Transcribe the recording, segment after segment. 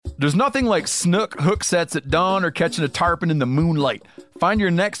There's nothing like snook hook sets at dawn or catching a tarpon in the moonlight. Find your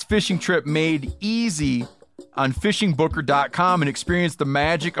next fishing trip made easy on fishingbooker.com and experience the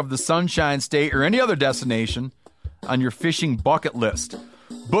magic of the Sunshine State or any other destination on your fishing bucket list.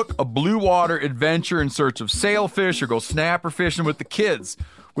 Book a blue water adventure in search of sailfish or go snapper fishing with the kids.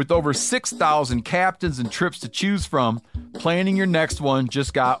 With over 6,000 captains and trips to choose from, planning your next one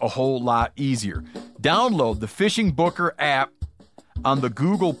just got a whole lot easier. Download the Fishing Booker app on the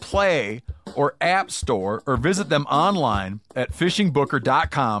Google Play or App Store or visit them online at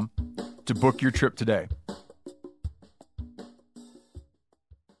fishingbooker.com to book your trip today.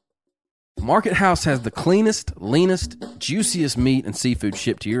 Market House has the cleanest, leanest, juiciest meat and seafood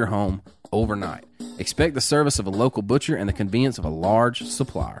shipped to your home overnight. Expect the service of a local butcher and the convenience of a large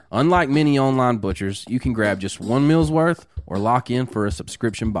supplier. Unlike many online butchers, you can grab just one meal's worth or lock in for a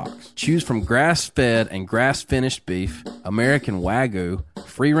subscription box. Choose from grass-fed and grass-finished beef, American Wagyu,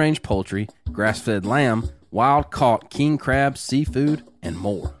 free-range poultry, grass-fed lamb, wild-caught king crab, seafood, and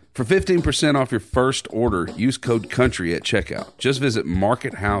more. For 15% off your first order, use code COUNTRY at checkout. Just visit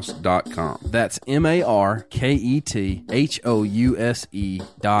markethouse.com. That's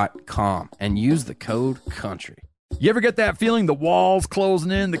markethouse.com and use the code COUNTRY. You ever get that feeling the walls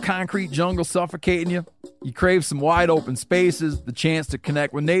closing in, the concrete jungle suffocating you? You crave some wide open spaces, the chance to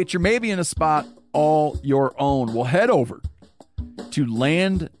connect with nature, maybe in a spot all your own. Well, head over to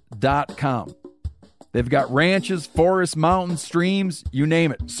land.com. They've got ranches, forests, mountains, streams, you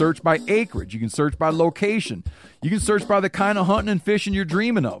name it. Search by acreage. You can search by location. You can search by the kind of hunting and fishing you're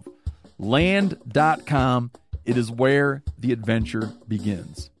dreaming of. Land.com. It is where the adventure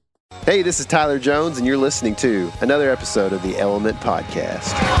begins. Hey, this is Tyler Jones, and you're listening to another episode of the Element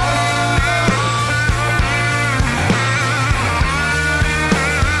Podcast.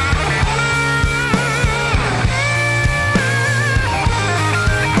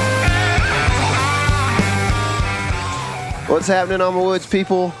 What's happening on my woods,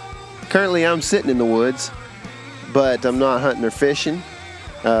 people? Currently, I'm sitting in the woods, but I'm not hunting or fishing.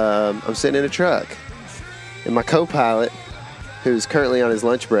 I'm sitting in a truck. And my co-pilot, who's currently on his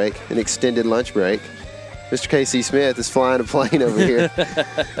lunch break, an extended lunch break, Mr. K.C. Smith, is flying a plane over here.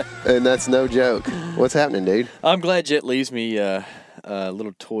 And that's no joke. What's happening, dude? I'm glad Jet leaves me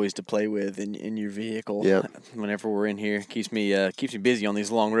little toys to play with in your vehicle. Yep. Whenever we're in here, keeps me busy on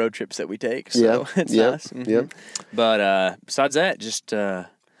these long road trips that we take. So it's nice. Mm-hmm. Yep. But besides that, just I'm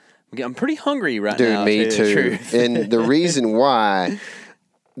pretty hungry right now. Dude, me to too. And the reason why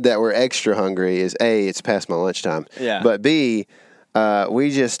that we're extra hungry is A, it's past my lunchtime. Yeah. But B,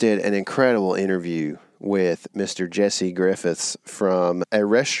 we just did an incredible interview with Mr. Jesse Griffiths from a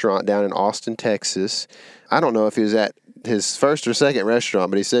restaurant down in Austin, Texas. I don't know if he was at his first or second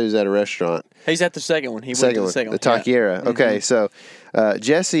restaurant, but he said he was at a restaurant. He's at the second one. He went to the second one. The Taquiera. Yeah. Okay, so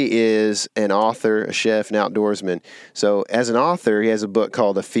Jesse is an author, a chef, an outdoorsman. So as an author, he has a book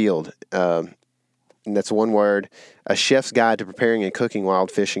called A Field, and that's one word, A Chef's Guide to Preparing and Cooking Wild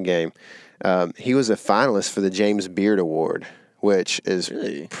Fish and Game. He was a finalist for the James Beard Award, which is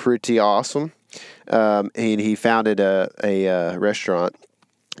pretty awesome. He founded a restaurant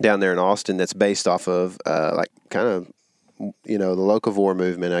down there in Austin that's based off of the Locavore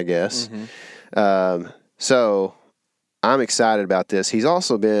Movement, I guess. Mm-hmm. So I'm excited about this. He's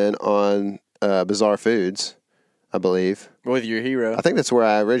also been on Bizarre Foods, I believe. With your hero. I think that's where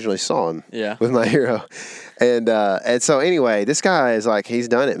I originally saw him. Yeah. With my hero. And so anyway, this guy is he's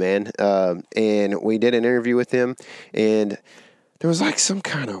done it, man. And we did an interview with him, and there was some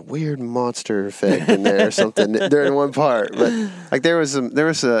kind of weird monster effect in there or something during one part. But there was I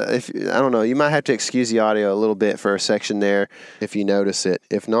don't know, you might have to excuse the audio a little bit for a section there if you notice it.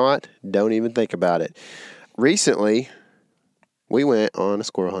 If not, don't even think about it. Recently, we went on a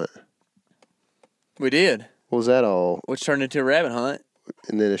squirrel hunt. We did. What was that all? Which turned into a rabbit hunt.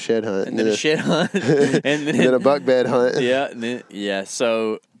 And then a shed hunt. And then a shed hunt. And then a buck bed hunt. Yeah.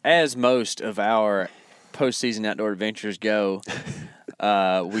 So as most of our postseason outdoor adventures go,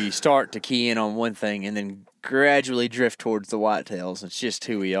 we start to key in on one thing and then gradually drift towards the whitetails. It's just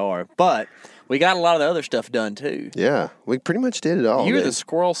who we are. But we got a lot of the other stuff done too. Yeah, we pretty much did it all. You're the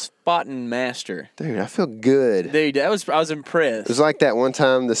squirrel spotting master, dude. I feel good, dude. I was impressed. It was like that one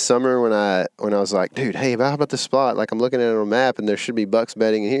time this summer when I was like, dude, hey, how about the spot? I'm looking at it on a map, and there should be bucks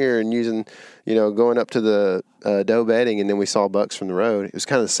bedding here, and using, going up to the doe bedding, and then we saw bucks from the road. It was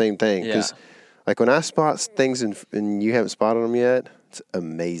kind of the same thing because, when I spot things and you haven't spotted them yet, it's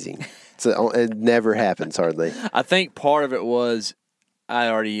amazing. It never happens hardly. I think part of it was I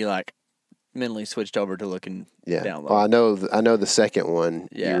already mentally switched over to looking down low. Well, I know the second one.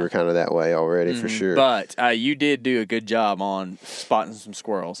 Yeah. You were kind of that way already for sure. But you did do a good job on spotting some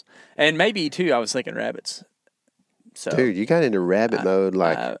squirrels, and maybe too. I was thinking rabbits. So, dude, you got into rabbit mode,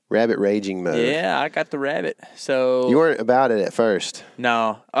 like rabbit raging mode. Yeah, I got the rabbit. So you weren't about it at first.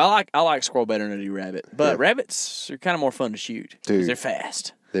 No, I like squirrel better than I do rabbit, but rabbits are kind of more fun to shoot because they're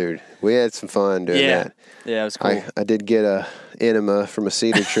fast. Dude, we had some fun doing that. Yeah, it was cool. I did get a enema from a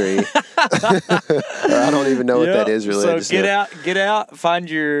cedar tree. I don't even know what that is really. So get out, find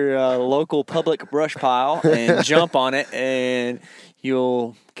your local public brush pile and jump on it, and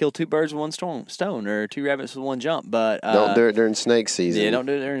you'll kill two birds with one stone, or two rabbits with one jump. But don't do it during snake season. Yeah, don't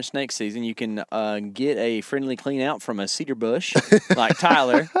do it during snake season. You can get a friendly clean out from a cedar bush like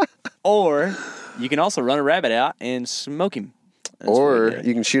Tyler, or you can also run a rabbit out and smoke him. Or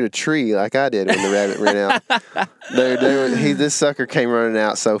you can shoot a tree like I did when the rabbit ran out. This sucker came running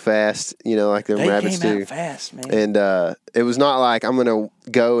out so fast, like the rabbits do. They came out fast, man. And it was not like I'm going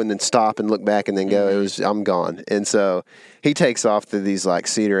to go and then stop and look back and then go. It was I'm gone. And so he takes off through these like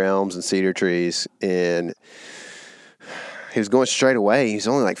cedar elms and cedar trees, and he was going straight away. He was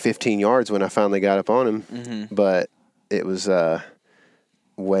only like 15 yards when I finally got up on him, but it was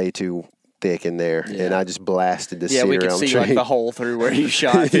way too thick in there, and I just blasted the cedar elm tree. Yeah, we could see like the hole through where you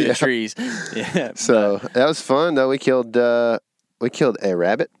shot through the trees. Yeah. So that was fun though. We killed a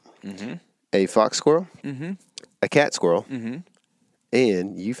rabbit, a fox squirrel, a cat squirrel,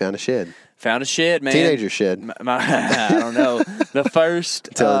 and you found a shed. Found a shed, man. Teenager shed. I don't know. The first.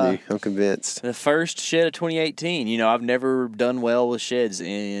 I'm telling you, I'm convinced. The first shed of 2018. I've never done well with sheds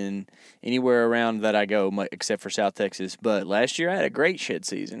in anywhere around that I go, except for South Texas. But last year I had a great shed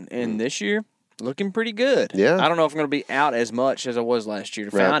season, and this year looking pretty good. Yeah. I don't know if I'm going to be out as much as I was last year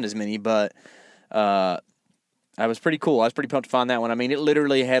to find as many, but I was pretty cool. I was pretty pumped to find that one. I mean, it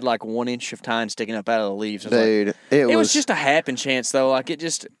literally had like 1 inch of tine sticking up out of the leaves. Dude, it was just a happen chance though. Like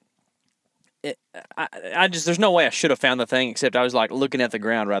there's no way I should have found the thing, except I was like looking at the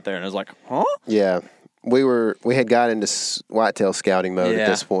ground right there, and I was like, huh? Yeah. We had got into whitetail scouting mode at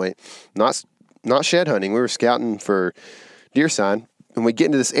this point. Not shed hunting. We were scouting for deer sign, and we get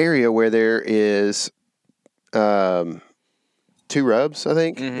into this area where there is 2 rubs, I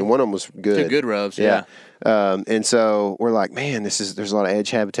think, and one of them was good. 2 good rubs, yeah. And so we're like, man, there's a lot of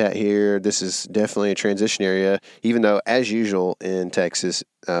edge habitat here. This is definitely a transition area, even though, as usual in Texas,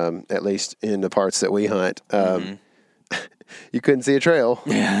 at least in the parts that we hunt, you couldn't see a trail,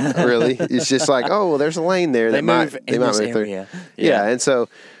 really. It's just like, oh, well, there's a lane there. They might move through. Yeah, and so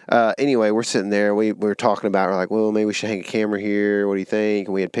anyway, we're sitting there. We're talking about, we're like, well, maybe we should hang a camera here. What do you think?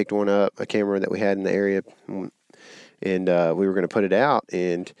 And we had picked one up, a camera that we had in the area, and we were going to put it out.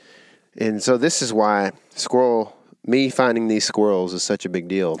 And so this is why me finding these squirrels is such a big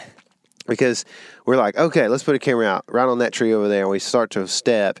deal. Because we're like, okay, let's put a camera out right on that tree over there. And we start to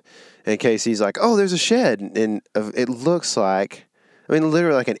step. And Casey's like, oh, there's a shed. And it looks like,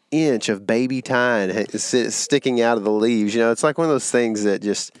 literally like an inch of baby tine sticking out of the leaves. It's like one of those things that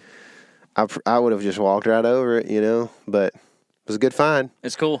just, I would have just walked right over it, but it was a good find.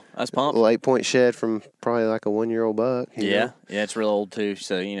 It's cool. I was pumped. A little 8-point shed from probably like a 1-year-old buck. You know? Yeah, it's real old too.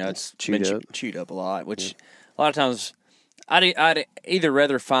 So, it's chewed up a lot, which a lot of times I'd either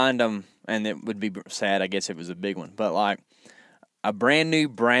rather find them, and it would be sad, I guess, if it was a big one, but like a brand new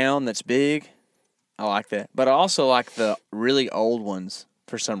brown that's big, I like that. But I also like the really old ones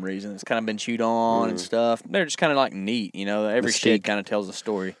for some reason. It's kind of been chewed on and stuff. They're just kind of like neat, Every shed kind of tells a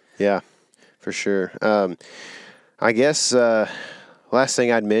story. Yeah, for sure. I guess last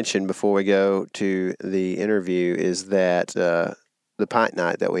thing I'd mention before we go to the interview is that the Pint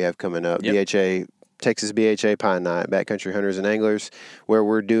Night that we have coming up, Texas BHA Pine Night, Backcountry Hunters and Anglers, where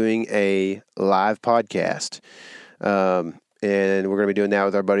we're doing a live podcast. And we're going to be doing that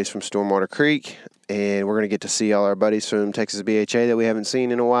with our buddies from Stormwater Creek. And we're going to get to see all our buddies from Texas BHA that we haven't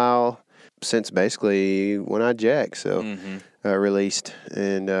seen in a while since basically One Eyed Jack. So released,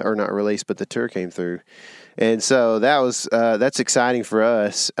 and or not released, but the tour came through. And so that's exciting for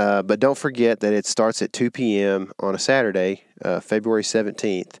us. But don't forget that it starts at 2 p.m. on a Saturday, February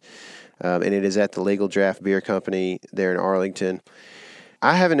 17th. And it is at the Legal Draft Beer Company there in Arlington.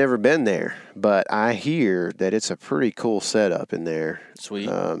 I haven't ever been there, but I hear that it's a pretty cool setup in there. Sweet.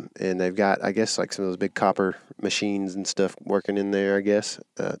 And they've got, I guess, like some of those big copper machines and stuff working in there, I guess.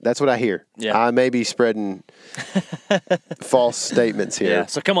 That's what I hear. Yeah. I may be spreading false statements here. Yeah,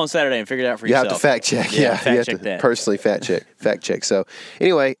 so come on Saturday and figure it out for yourself. You have to fact check. Yeah, you have to personally fact check. So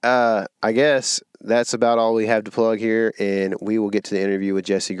anyway, I guess that's about all we have to plug here, and we will get to the interview with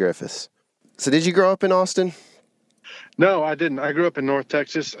Jesse Griffiths. So did you grow up in Austin? No, I didn't. I grew up in North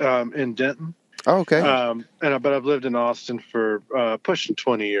Texas, in Denton. Oh, okay. But I've lived in Austin for pushing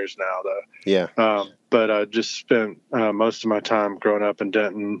 20 years now, though. Yeah. But I just spent most of my time growing up in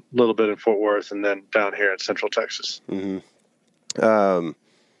Denton, a little bit in Fort Worth, and then down here in Central Texas. Mm-hmm.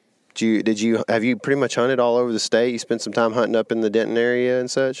 Have you pretty much hunted all over the state? You spent some time hunting up in the Denton area and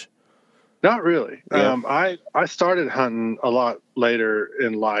such? Not really. Yeah. I started hunting a lot later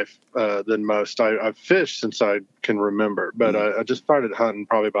in life than most. I've fished since I can remember, but I just started hunting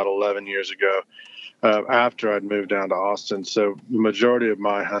probably about 11 years ago after I'd moved down to Austin. So the majority of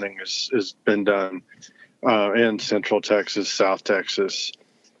my hunting has been done in Central Texas, South Texas.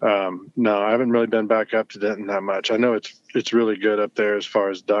 No, I haven't really been back up to Denton that much. I know it's really good up there as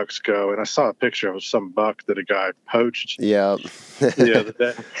far as ducks go. And I saw a picture of some buck that a guy poached. Yeah. The other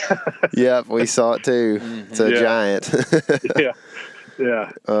day. Yep, we saw it too. It's a giant.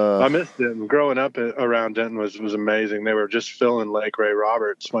 Yeah. I missed Denton. Growing up around Denton was amazing. They were just filling Lake Ray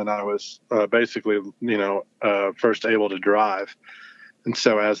Roberts when I was basically, first able to drive. And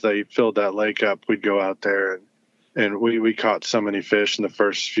so as they filled that lake up, we'd go out there and we caught so many fish in the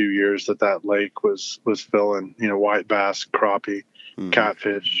first few years that lake was filling, white bass, crappie,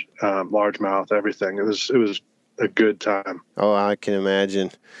 catfish, largemouth, everything. It was a good time. Oh, I can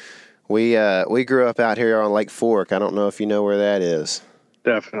imagine. We grew up out here on Lake Fork. I don't know if you know where that is.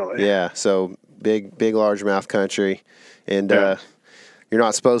 Definitely. Yeah. So big largemouth country, and you're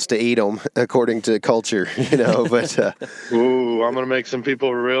not supposed to eat them according to culture, But ooh, I'm gonna make some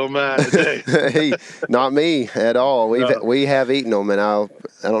people real mad today. Hey, not me at all. We have eaten them, and I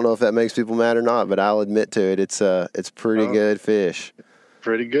don't know if that makes people mad or not, but I'll admit to it. It's pretty good fish.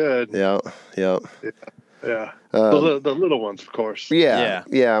 Pretty good. Yeah. Yeah. The little ones, of course. Yeah.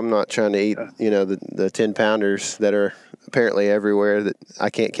 I'm not trying to eat, the 10-pounders that are apparently everywhere that I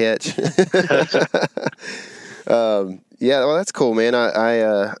can't catch. Yeah, well, that's cool, man.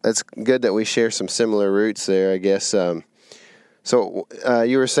 I it's good that we share some similar roots there, I guess. So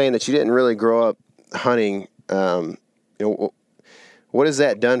you were saying that you didn't really grow up hunting. What has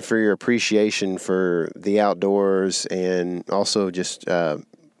that done for your appreciation for the outdoors, and also just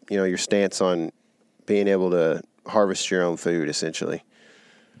your stance on being able to harvest your own food, essentially?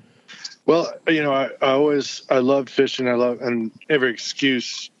 Well, I loved fishing. And every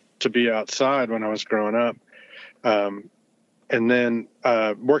excuse to be outside when I was growing up. And then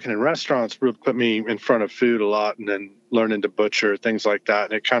working in restaurants really put me in front of food a lot, and then learning to butcher, things like that.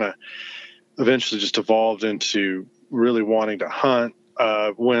 And it kind of eventually just evolved into really wanting to hunt.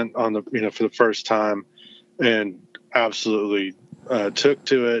 Went on for the first time and absolutely took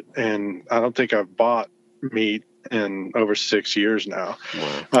to it. And I don't think I've bought meat in over 6 years now.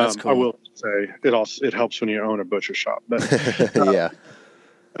 Wow. That's cool. I will say it helps when you own a butcher shop, but Yeah.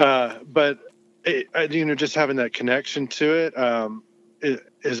 But just having that connection to it, it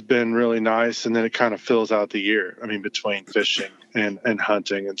has been really nice. And then it kind of fills out the year. I mean, between fishing and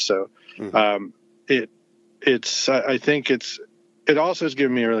hunting. And so, I think it also has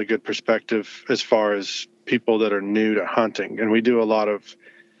given me a really good perspective as far as people that are new to hunting. And we do a lot of,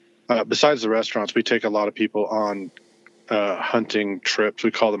 besides the restaurants, we take a lot of people on hunting trips.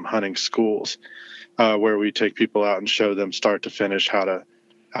 We call them hunting schools, where we take people out and show them start to finish how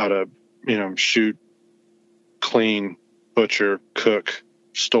to shoot, clean, butcher, cook,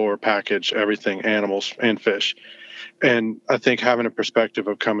 store, package, everything, animals and fish. And I think having a perspective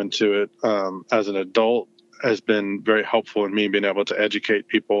of coming to it as an adult has been very helpful in me being able to educate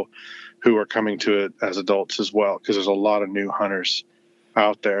people who are coming to it as adults as well, because there's a lot of new hunters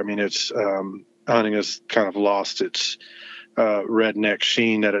out there. I mean, it's hunting has kind of lost its redneck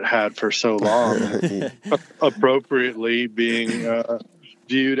sheen that it had for so long, appropriately being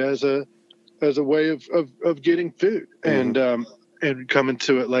viewed as a way of getting food, and coming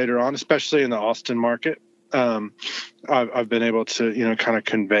to it later on, especially in the Austin market. I've been able to, kind of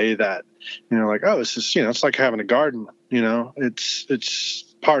convey that, like, oh, it's just, it's like having a garden, it's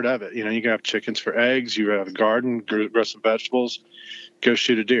part of it. You can have chickens for eggs, you have a garden, grow some vegetables, go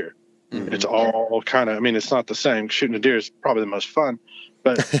shoot a deer. Mm-hmm. It's all kind of, it's not the same. Shooting a deer is probably the most fun,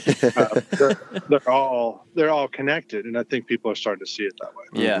 but they're all connected. And I think people are starting to see it that way.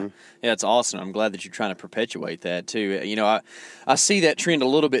 Yeah. Mm-hmm. Yeah. It's awesome. I'm glad that you're trying to perpetuate that too. I see that trend a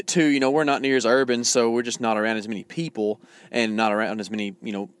little bit too. We're not near as urban, so we're just not around as many people and not around as many,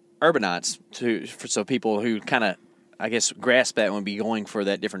 urbanites so people who kind of, I guess, grasp that and would be going for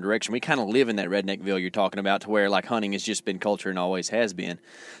that different direction. We kind of live in that redneckville you're talking about, to where like hunting has just been culture and always has been.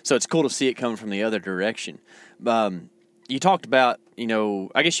 So it's cool to see it coming from the other direction. You talked about,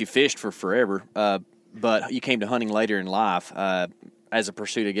 I guess you fished for forever, but you came to hunting later in life as a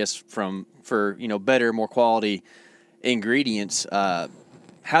pursuit, I guess, for better, more quality ingredients.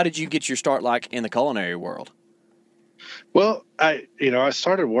 How did you get your start like in the culinary world? Well, I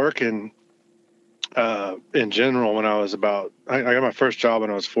started working in general when I was I got my first job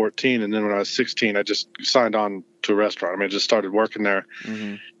when I was 14, and then when I was 16, I just signed on to a restaurant. I mean, I just started working there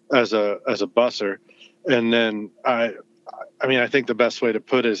as a busser, and then I think the best way to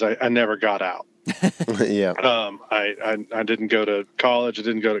put it is I never got out. Yeah. I didn't go to college. I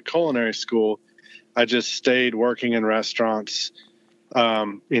didn't go to culinary school. I just stayed working in restaurants. As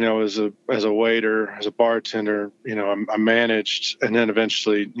a waiter, as a bartender, I managed, and then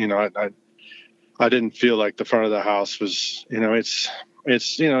eventually, I didn't feel like the front of the house was,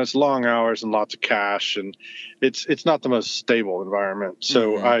 it's long hours and lots of cash, and it's not the most stable environment.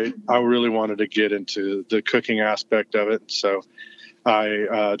 So I really wanted to get into the cooking aspect of it. So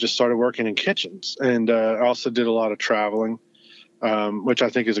I just started working in kitchens, and I also did a lot of traveling, which I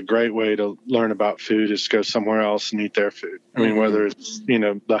think is a great way to learn about food, is go somewhere else and eat their food. I mean, whether it's,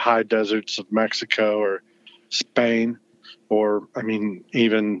 the high deserts of Mexico or Spain, or,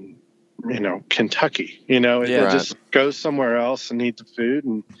 even, Kentucky, just go somewhere else and eat the food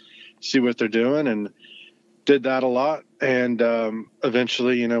and see what they're doing, and did that a lot. And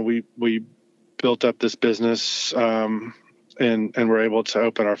eventually, we built up this business, and were able to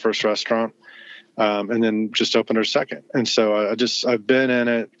open our first restaurant. And then just opened our second. And so I've been in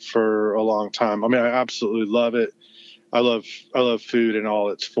it for a long time. I mean, I absolutely love it. I love food in all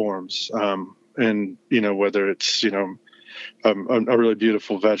its forms. And, whether it's, a really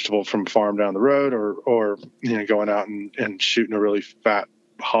beautiful vegetable from farm down the road, or going out and shooting a really fat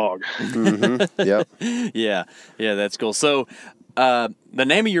hog. Yep. Yeah, that's cool. So the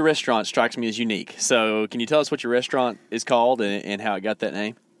name of your restaurant strikes me as unique. So can you tell us what your restaurant is called and how it got that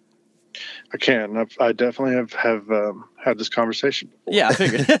name? I can. I definitely have had this conversation before. Yeah, I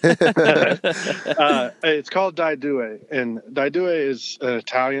figured. It's called Dai Due, and Dai Due is an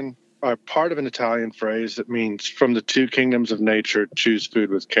Italian, part of an Italian phrase that means "from the two kingdoms of nature, choose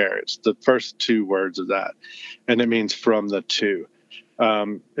food with care." It's the first two words of that, and it means "from the two."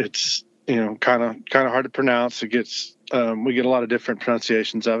 It's kind of hard to pronounce. It gets we get a lot of different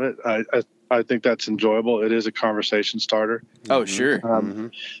pronunciations of it. I think that's enjoyable. It is a conversation starter. Oh, sure.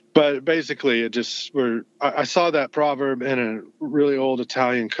 But basically, I saw that proverb in a really old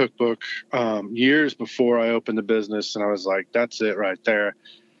Italian cookbook years before I opened the business, and I was like, "That's it right there."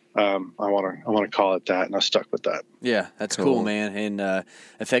 I want to call it that, and I stuck with that. Yeah, that's cool, man, and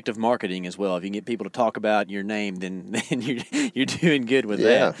effective marketing as well. If you can get people to talk about your name, then you're doing good with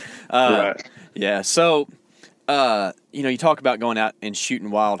that. Right. Yeah. So. You talk about going out and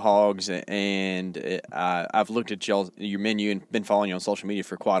shooting wild hogs, and I've looked at your menu and been following you on social media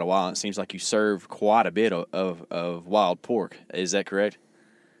for quite a while, and it seems like you serve quite a bit of wild pork. Is that correct?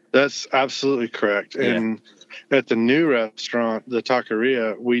 That's absolutely correct. Yeah. And at the new restaurant, the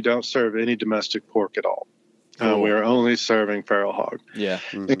Taqueria, we don't serve any domestic pork at all. Cool. We are only serving feral hog. Yeah.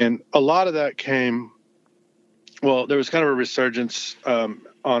 And a lot of that came, there was kind of a resurgence on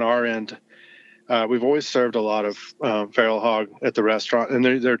our end. We've always served a lot of feral hog at the restaurant, and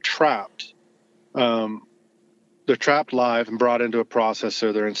they're trapped. They're trapped live and brought into a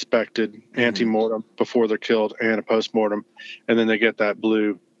processor. They're inspected ante-mortem before they're killed, and a post-mortem, and then they get that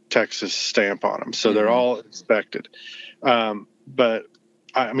blue Texas stamp on them. So they're all inspected. But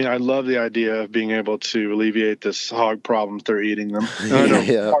I love the idea of being able to alleviate this hog problem through eating them.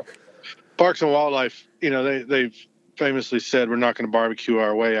 Parks and Wildlife, they've famously said we're not going to barbecue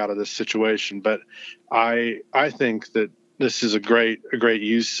our way out of this situation, but I think that this is a great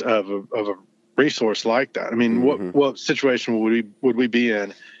use of a resource like that. I mean, what situation would we be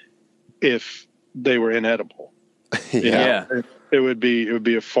in if they were inedible? It would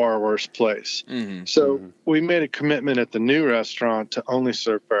be a far worse place. So we made a commitment at the new restaurant to only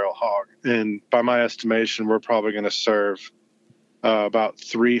serve feral hog, and by my estimation, we're probably going to serve about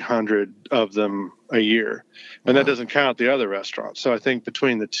 300 of them a year. And that doesn't count the other restaurants. So I think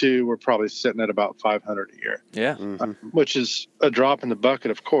between the two, we're probably sitting at about 500 a year. Yeah. Which is a drop in the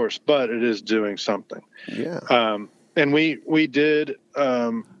bucket, of course, but it is doing something. Yeah. And we did,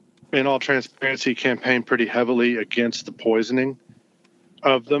 in all transparency, campaign pretty heavily against the poisoning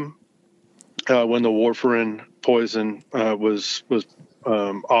of them. When the warfarin poison was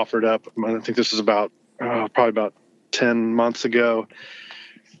offered up, I think this is probably about 10 months ago,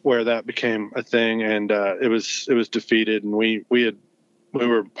 where that became a thing, and it was defeated, and we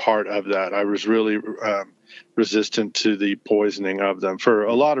were part of that. I was really resistant to the poisoning of them for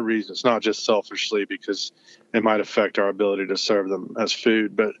a lot of reasons, not just selfishly because it might affect our ability to serve them as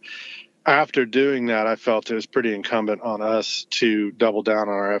food, but after doing that, I felt it was pretty incumbent on us to double down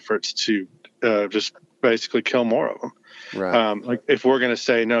on our efforts to just basically kill more of them. Right. Like if we're going to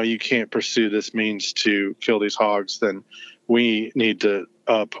say, no, you can't pursue this means to kill these hogs, then we need to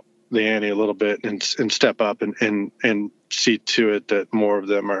up the ante a little bit and step up and see to it that more of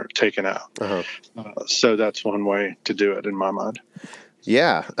them are taken out. Uh-huh. So that's one way to do it in my mind.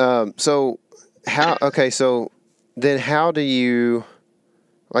 Yeah. So then how do you,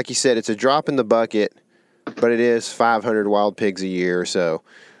 like you said, it's a drop in the bucket, but it is 500 wild pigs a year or so.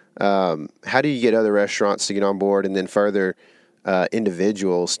 How do you get other restaurants to get on board, and then further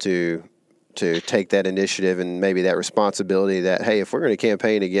individuals to take that initiative and maybe that responsibility that, hey, if we're going to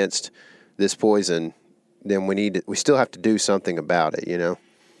campaign against this poison, then we still have to do something about it, you know?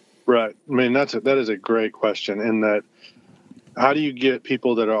 Right. I mean, that is a great question, in that how do you get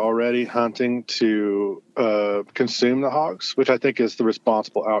people that are already hunting to consume the hogs, which I think is the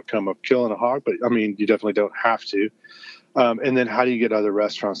responsible outcome of killing a hog, but I mean, you definitely don't have to. And then how do you get other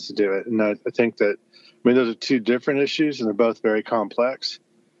restaurants to do it? And I think that, those are two different issues, and they're both very complex.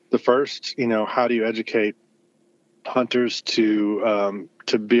 The first, how do you educate hunters to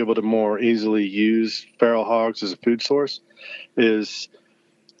be able to more easily use feral hogs as a food source, is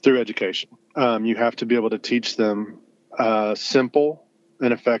through education. You have to be able to teach them simple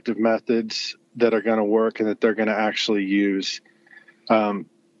and effective methods that are going to work and that they're going to actually use.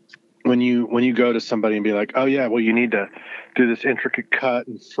 When you go to somebody and be like, oh yeah, well, you need to do this intricate cut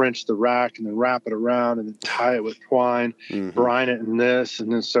and French the rack and then wrap it around and then tie it with twine, brine it in this, and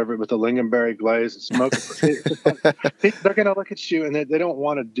then serve it with a lingonberry glaze and smoke it. They're going to look at you and they don't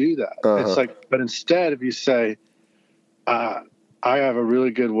want to do that. It's like, but instead, if you say, I have a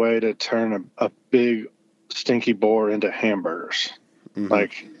really good way to turn a big stinky boar into hamburgers.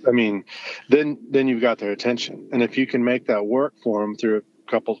 Then you've got their attention. And if you can make that work for them through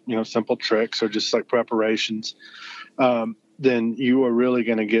a couple, simple tricks or just like preparations, then you are really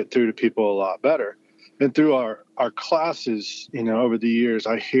going to get through to people a lot better. And through our classes, over the years,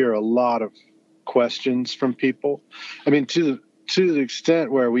 I hear a lot of questions from people. I mean, to the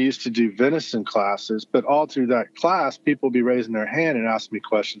extent where we used to do venison classes, but all through that class, people would be raising their hand and asking me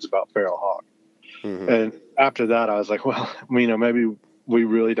questions about feral hog. And after that, I was like, well, maybe we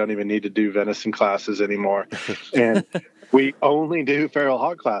really don't even need to do venison classes anymore. And we only do feral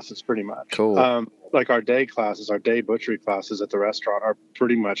hog classes pretty much. Cool. Like our day classes, our day butchery classes at the restaurant are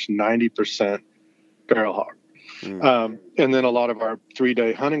pretty much 90% feral hog. And then a lot of our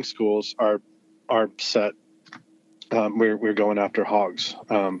 3-day hunting schools are set. We're going after hogs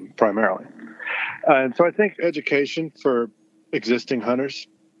primarily. And so I think education for existing hunters,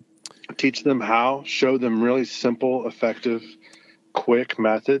 teach them how, show them really simple, effective, quick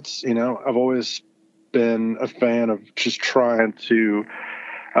methods. I've always been a fan of just trying to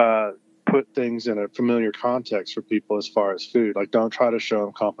put things in a familiar context for people as far as food. Like, don't try to show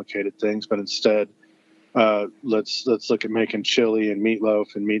them complicated things, but instead, let's look at making chili and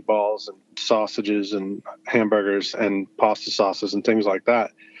meatloaf and meatballs and sausages and hamburgers and pasta sauces and things like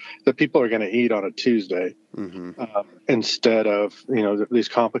that people are going to eat on a Tuesday, instead of, these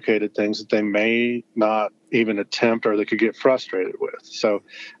complicated things that they may not even attempt or they could get frustrated with. So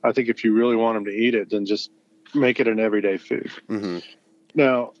I think if you really want them to eat it, then just make it an everyday food.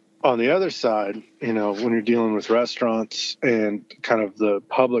 Now, on the other side, when you're dealing with restaurants and kind of the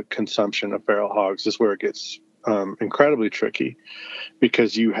public consumption of feral hogs is where it gets incredibly tricky,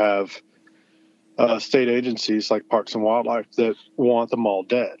 because you have state agencies like Parks and Wildlife that want them all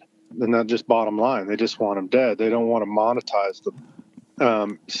dead. And not just bottom line, they just want them dead. They don't want to monetize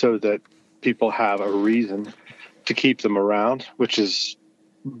them so that people have a reason to keep them around, which is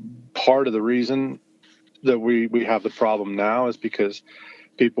part of the reason that we have the problem now, is because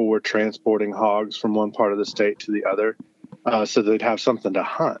people were transporting hogs from one part of the state to the other so they'd have something to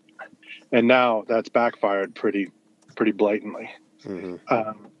hunt. And now that's backfired pretty blatantly. And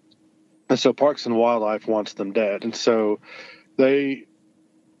so Parks and Wildlife wants them dead. And so they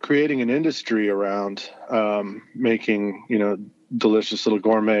creating an industry around making, delicious little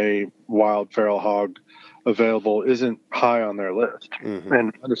gourmet wild feral hog available isn't high on their list.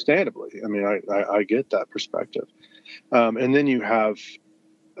 And understandably, I mean, I get that perspective. And then you have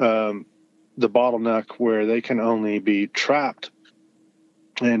the bottleneck where they can only be trapped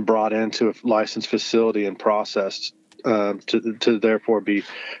and brought into a licensed facility and processed to therefore be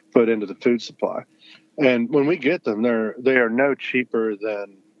put into the food supply. And when we get them, they are no cheaper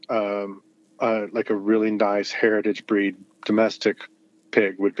than like a really nice heritage breed domestic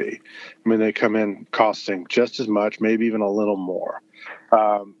pig would be. I mean, they come in costing just as much, maybe even a little more,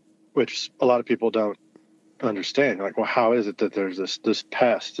 which a lot of people don't understand. Like, well, how is it that there's this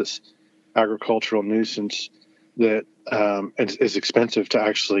pest, this agricultural nuisance that is expensive to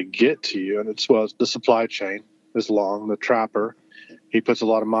actually get to you. And it's the supply chain is long. The trapper, he puts a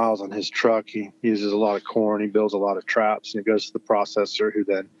lot of miles on his truck. He uses a lot of corn. He builds a lot of traps, and it goes to the processor, who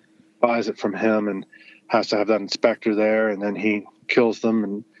then buys it from him and has to have that inspector there, and then he kills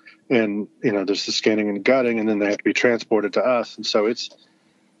them, and there's the skinning and gutting, and then they have to be transported to us. And so it's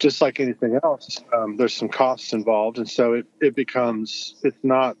just like anything else. There's some costs involved, and so it's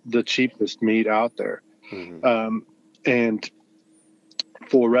not the cheapest meat out there. Mm-hmm. And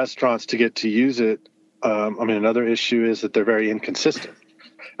for restaurants to get to use it, another issue is that they're very inconsistent.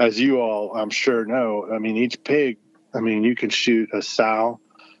 As you all, I'm sure, know, each pig, you can shoot a sow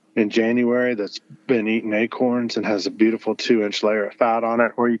in January that's been eating acorns and has a beautiful 2-inch layer of fat on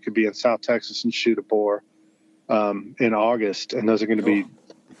it, or you could be in South Texas and shoot a boar in August, and those are going to be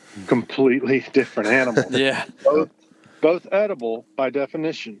completely different animals. Yeah. Both edible by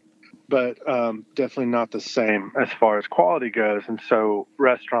definition, but definitely not the same as far as quality goes. And so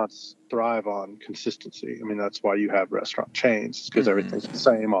restaurants thrive on consistency. That's why you have restaurant chains, because everything's the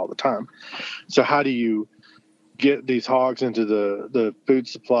same all the time. So how do you get these hogs into the food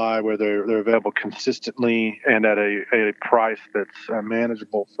supply where they're available consistently and at a price that's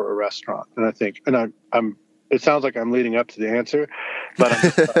manageable for a restaurant? And I think, I'm it sounds like I'm leading up to the answer, but I'm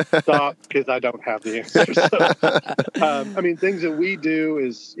just stop because I don't have the answer. So, things that we do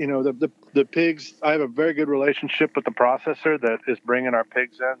is, the pigs, I have a very good relationship with the processor that is bringing our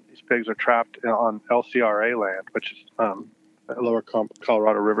pigs in. These pigs are trapped on LCRA land, which is Lower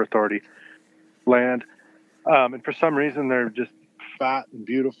Colorado River Authority land. And for some reason, they're just fat and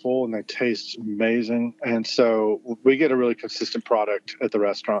beautiful, and they taste amazing. And so we get a really consistent product at the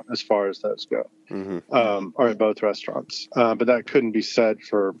restaurant as far as those go, or at both restaurants. But that couldn't be said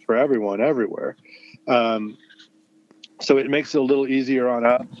for everyone everywhere. So it makes it a little easier on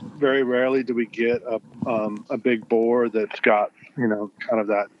us. Very rarely do we get a big boar that's got, kind of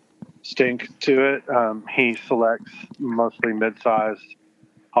that stink to it. He selects mostly mid-sized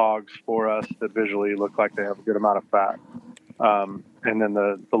hogs for us that visually look like they have a good amount of fat. And then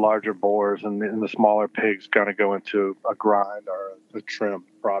the larger boars and the smaller pigs kind of go into a grind or a trim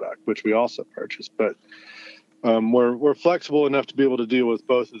product, which we also purchase. But we're flexible enough to be able to deal with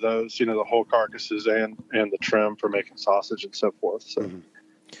both of those, the whole carcasses and the trim for making sausage and so forth. So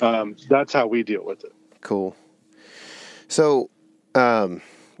that's how we deal with it. Cool. So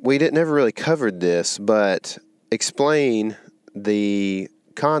we never really covered this, but explain the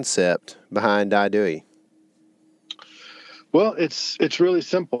concept behind Daidui. Well, it's really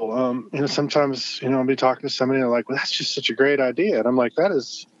simple. Sometimes, I'll be talking to somebody and they're like, well, that's just such a great idea. And I'm like, that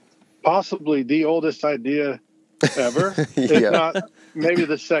is possibly the oldest idea ever. If not, maybe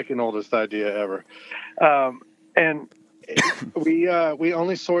the second oldest idea ever. And we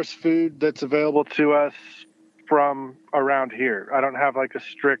only source food that's available to us from around here. I don't have like a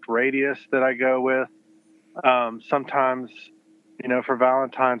strict radius that I go with. Sometimes, for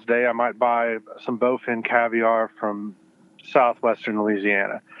Valentine's Day, I might buy some bowfin caviar from southwestern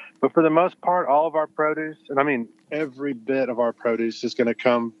Louisiana. But for the most part, all of our produce, and every bit of our produce is going to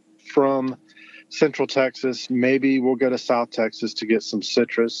come from Central Texas. Maybe we'll go to South Texas to get some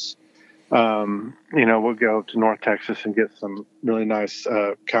citrus. We'll go to North Texas and get some really nice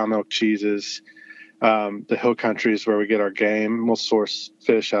cow milk cheeses. The hill country is where we get our game. We'll source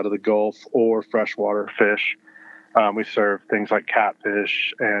fish out of the Gulf or freshwater fish. We serve things like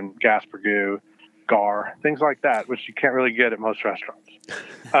catfish and gaspergoo, gar, things like that, which you can't really get at most restaurants.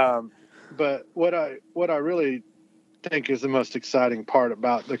 But what I really think is the most exciting part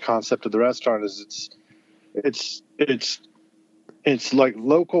about the concept of the restaurant is it's like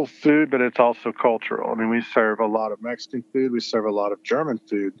local food, but it's also cultural. We serve a lot of Mexican food. We serve a lot of German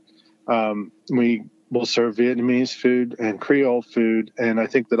food. We will serve Vietnamese food and Creole food. And I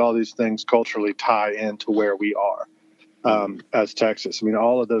think that all these things culturally tie into where we are as Texas.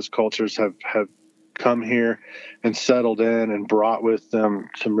 All of those cultures have come here and settled in and brought with them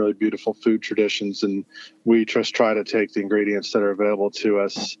some really beautiful food traditions. And we just try to take the ingredients that are available to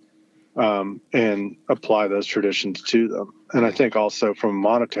us and apply those traditions to them. And I think also from a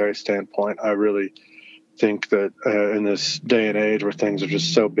monetary standpoint, I really think that in this day and age where things are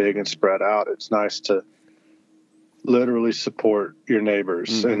just so big and spread out, it's nice to literally support your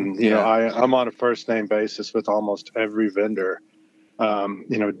neighbors. And, I'm on a first name basis with almost every vendor.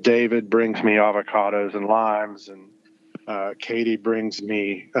 David brings me avocados and limes, and Katie brings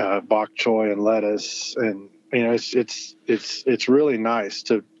me bok choy and lettuce. And, it's really nice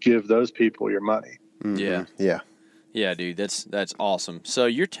to give those people your money. Yeah, dude, that's awesome. So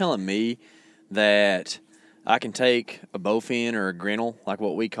you're telling me that I can take a bowfin or a grinnell, like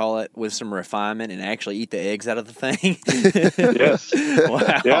what we call it, with some refinement and actually eat the eggs out of the thing. Yes.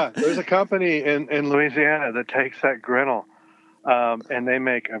 Wow. Yeah. There's a company in Louisiana that takes that grinnell, and they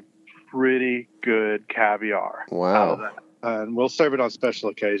make a pretty good caviar out of that. And we'll serve it on special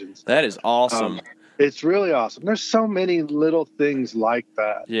occasions. That is awesome. It's really awesome. There's so many little things like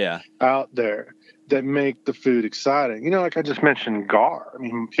that out there that make the food exciting. You know, like I just mentioned gar. I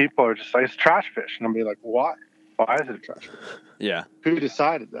mean, people are just like, it's trash fish. And I'll be like, why? Why is it a trash fish? Yeah. Who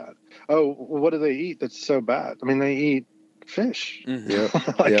decided that? Oh, what do they eat that's so bad? I mean, they eat fish.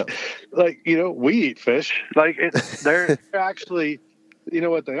 Mm-hmm. Like, you know, we eat fish. Like, they're actually... You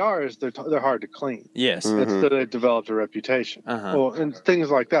know what they are is they're hard to clean. Yes. And so they've developed a reputation. Well, and things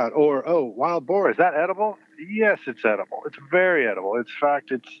like that. Or, wild boar, is that edible? Yes, it's edible. It's very edible. In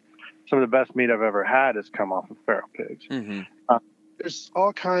fact, it's some of the best meat I've ever had has come off of feral pigs. Mm-hmm. There's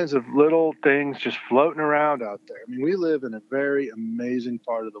all kinds of little things just floating around out there. I mean, we live in a very amazing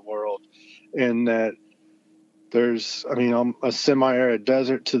part of the world in that there's, a semi-arid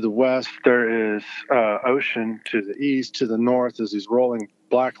desert to the west. There is ocean to the east. To the north is these rolling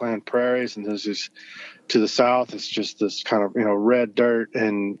blackland prairies, and there's this to the south. It's just this kind of red dirt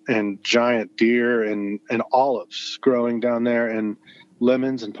and giant deer and olives growing down there, and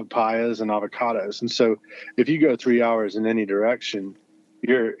lemons and papayas and avocados. And so, if you go 3 hours in any direction,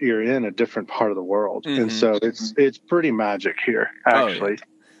 you're in a different part of the world. Mm-hmm. And so it's pretty magic here. Actually,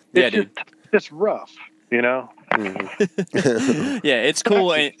 it's rough. Mm-hmm. Yeah, it's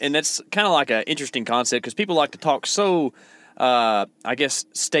cool, and that's kind of like an interesting concept because people like to talk so, I guess,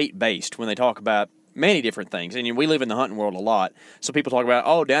 state-based when they talk about many different things. And we live in the hunting world a lot, so people talk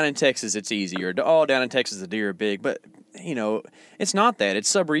about, down in Texas it's easy, or down in Texas the deer are big, but it's not that. It's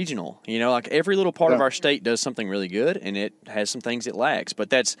sub-regional. Like every little part of our state does something really good, and it has some things it lacks. But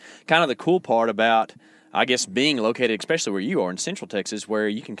that's kind of the cool part about, I guess, being located, especially where you are in Central Texas, where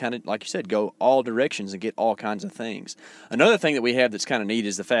you can kind of, like you said, go all directions and get all kinds of things. Another thing that we have that's kind of neat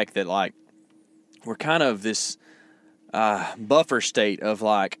is the fact that, like, we're kind of this buffer state of,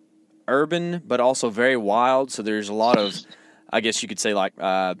 like, urban but also very wild. So there's a lot of, I guess you could say, like,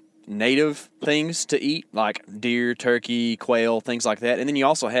 native things to eat, like deer, turkey, quail, things like that. And then you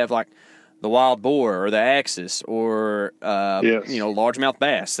also have, like, the wild boar or the axis or, largemouth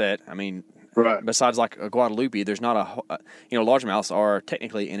bass that, right. Besides like a Guadalupe, there's not largemouths are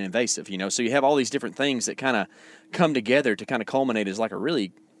technically an invasive, so you have all these different things that kind of come together to kind of culminate as like a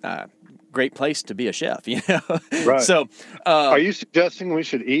really great place to be a chef, Right. So, are you suggesting we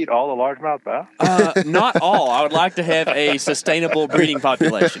should eat all the largemouth bass? Not all. I would like to have a sustainable breeding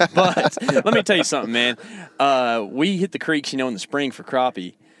population, but let me tell you something, man. We hit the creeks, in the spring for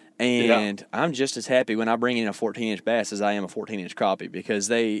crappie. And I'm just as happy when I bring in a 14-inch bass as I am a 14-inch crappie because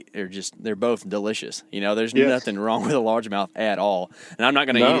they're both delicious. There's nothing wrong with a largemouth at all. And I'm not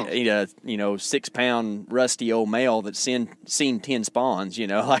going to eat a 6-pound rusty old male that's seen 10 spawns.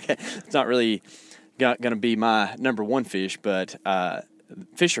 Like it's not really going to be my number one fish. But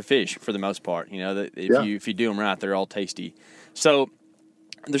fish are fish for the most part. If you do them right, they're all tasty. So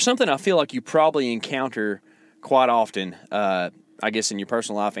there's something I feel like you probably encounter quite often. I guess in your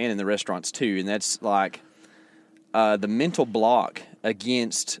personal life and in the restaurants too, and that's like the mental block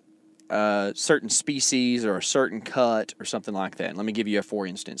against certain species or a certain cut or something like that. And let me give you a for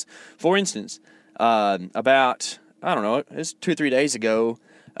instance. For instance, about, I don't know, it's 2 or 3 days ago,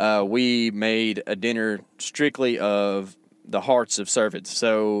 we made a dinner strictly of the hearts of cervids.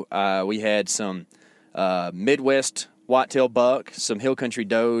 So we had some Midwest whitetail buck, some hill country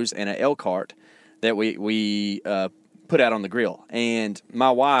does, and an elk heart that we put out on the grill. And my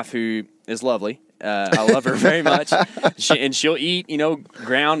wife, who is lovely, I love her very much, she'll eat,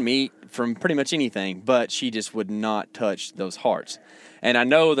 ground meat from pretty much anything, but she just would not touch those hearts. And I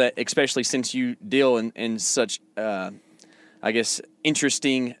know that, especially since you deal in such, I guess,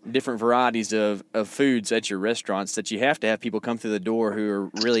 interesting different varieties of foods at your restaurants, that you have to have people come through the door who are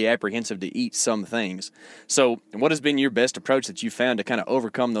really apprehensive to eat some things. So what has been your best approach that you found to kind of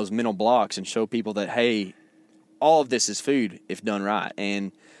overcome those mental blocks and show people that, hey, all of this is food if done right,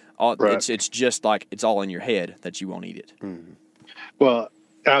 and it's just like it's all in your head that you won't eat it. Mm-hmm. Well,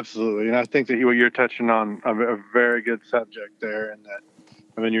 absolutely, and I think that you're touching on a very good subject there, and that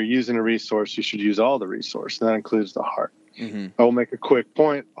when you're using a resource, you should use all the resource, and that includes the heart. Mm-hmm. I will make a quick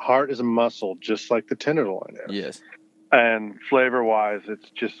point. Heart is a muscle, just like the tenderloin is. Yes. And flavor-wise, it's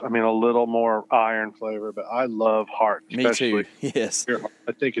just, a little more iron flavor, but I love heart. Me too. Yes.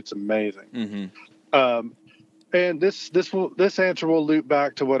 I think it's amazing. Mm-hmm. And this answer will loop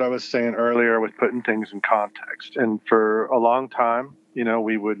back to what I was saying earlier with putting things in context. And for a long time,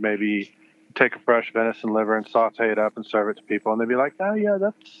 we would maybe take a fresh venison liver and saute it up and serve it to people, and they'd be like, "Oh yeah,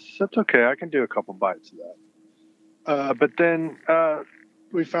 that's okay. I can do a couple bites of that." But then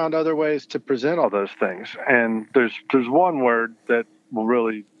we found other ways to present all those things, and there's one word that will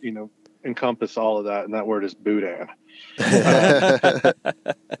really encompass all of that, and that word is boudin.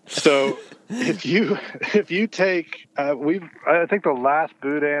 So if you take I think the last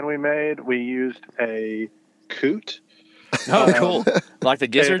boudin we made, we used a coot. Oh, cool! Like the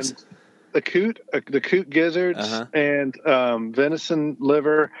gizzards. The coot gizzards, and venison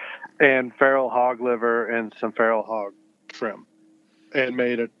liver, and feral hog liver, and some feral hog trim, and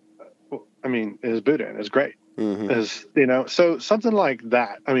made it. I mean, it was boudin. It was great. So something like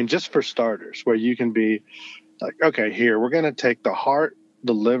that. I mean, just for starters, where you can be like, okay, here we're going to take the heart,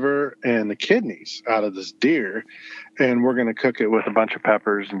 the liver, and the kidneys out of this deer, and we're going to cook it with a bunch of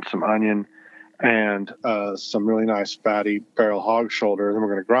peppers and some onion and some really nice fatty feral hog shoulder. And then we're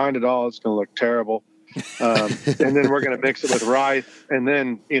going to grind it all. It's going to look terrible. And then we're going to mix it with rice. And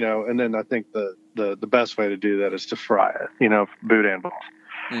then, I think the best way to do that is to fry it, boudin balls.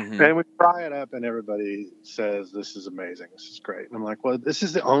 And we fry it up and everybody says, this is amazing. This is great. And I'm like, well, this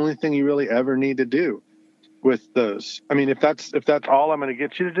is the only thing you really ever need to do with those. I mean, if that's all I'm going to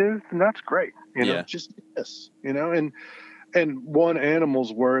get you to do, then that's great. Just this, and one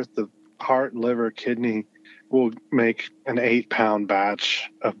animal's worth of heart, liver, kidney will make an 8-pound batch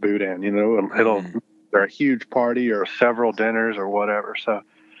of boudin. They're a huge party or several dinners or whatever. So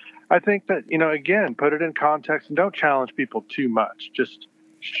I think that, again, put it in context and don't challenge people too much. Just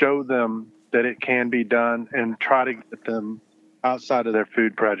show them that it can be done and try to get them outside of their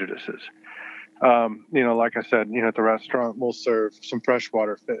food prejudices. Like I said, at the restaurant, we'll serve some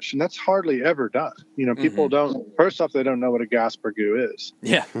freshwater fish, and that's hardly ever done. People don't, first off, they don't know what a gaspergou is.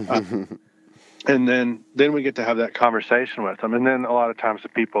 Yeah. And then we get to have that conversation with them. And then a lot of times the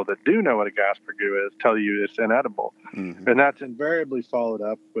people that do know what a gaspergou is tell you it's inedible. And that's invariably followed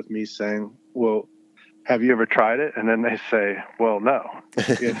up with me saying, well, have you ever tried it? And then they say, well, no.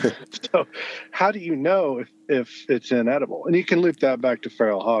 So how do you know if it's inedible? And you can loop that back to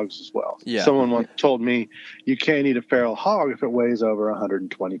feral hogs as well. Yeah. Someone once told me you can't eat a feral hog if it weighs over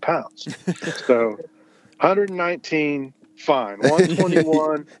 120 pounds. So 119, fine.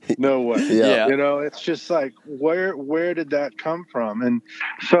 121, no way. Yeah. It's just like, where did that come from? And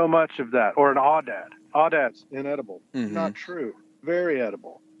so much of that, or an aoudad. Aoudad's inedible. Not true. Very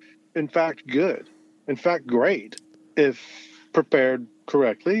edible. In fact, good. In fact, great if prepared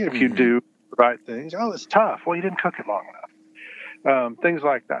correctly. If you do the right things. Oh, it's tough. Well, you didn't cook it long enough. Things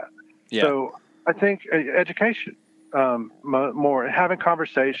like that. Yeah. So I think education, more having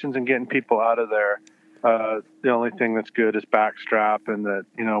conversations and getting people out of there. The only thing that's good is backstrap, and that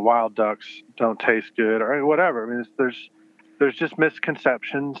wild ducks don't taste good or whatever. I mean, there's just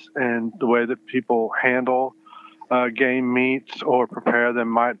misconceptions, and the way that people handle game meats or prepare them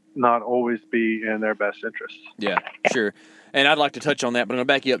might not always be in their best interest. Yeah, sure. And I'd like to touch on that, but I'm going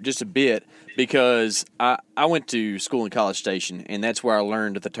to back you up just a bit because I went to school in College Station, and that's where I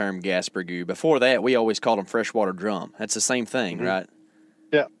learned the term gaspergou. Before that, we always called them freshwater drum. That's the same thing, right?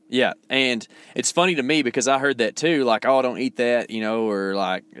 Yeah. Yeah, and it's funny to me because I heard that too, like, oh, don't eat that, or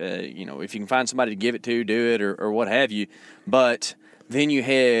like, if you can find somebody to give it to, do it, or what have you. But then you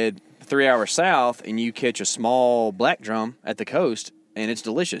head 3 hours south and you catch a small black drum at the coast, and it's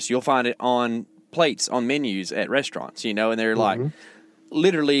delicious. You'll find it on plates, on menus at restaurants, and they're like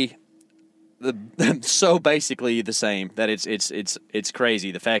literally so basically the same that it's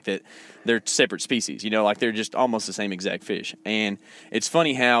crazy, the fact that they're separate species, like they're just almost the same exact fish. And it's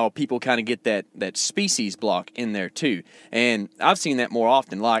funny how people kind of get that species block in there too. And I've seen that more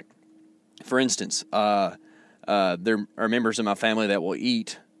often. Like, for instance, there are members of my family that will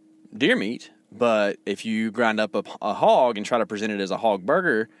eat deer meat, but if you grind up a hog and try to present it as a hog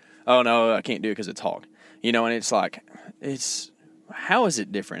burger, oh no, I can't do it because it's hog. And it's like, how is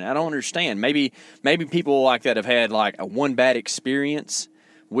it different? I don't understand. Maybe people like that have had like a one bad experience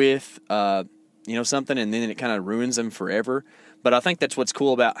with something, and then it kind of ruins them forever. But I think that's what's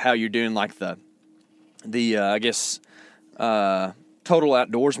cool about how you're doing like the total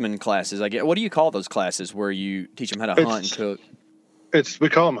outdoorsman classes. What do you call those classes where you teach them how to hunt and cook? We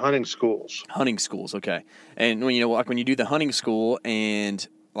call them hunting schools. Hunting schools, okay. And when you do the hunting school, and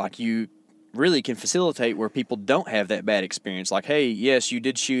like you really can facilitate where people don't have that bad experience. Like, hey, yes, you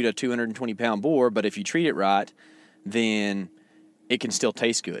did shoot a 220-pound boar, but if you treat it right, then it can still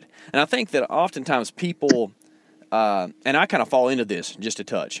taste good. And I think that oftentimes people, and I kind of fall into this just a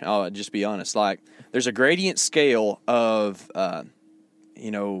touch, I'll just be honest, like there's a gradient scale of,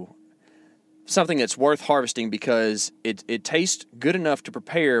 something that's worth harvesting because it tastes good enough to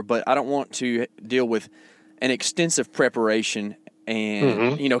prepare, but I don't want to deal with an extensive preparation.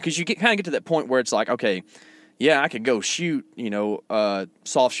 And, because you kind of get to that point where it's like, okay, yeah, I could go shoot, a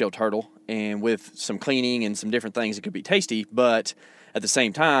soft-shell turtle, and with some cleaning and some different things, it could be tasty, but at the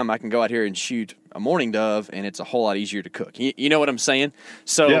same time, I can go out here and shoot a mourning dove, and it's a whole lot easier to cook. You know what I'm saying?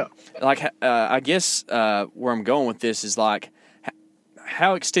 So, I guess where I'm going with this is, like,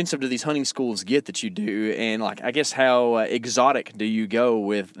 how extensive do these hunting schools get that you do? And, like, I guess how exotic do you go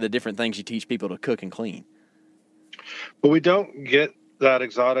with the different things you teach people to cook and clean? Well, we don't get that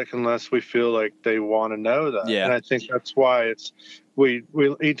exotic unless we feel like they want to know that. Yeah. And I think that's why we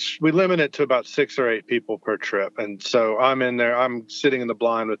limit it to about 6 or 8 people per trip. And so I'm in there, I'm sitting in the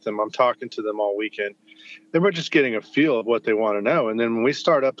blind with them, I'm talking to them all weekend. Then we're just getting a feel of what they want to know. And then when we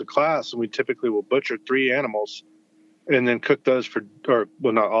start up the class, and we typically will butcher 3 animals and then cook those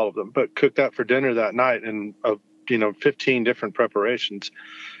not all of them, but cook that for dinner that night in 15 different preparations.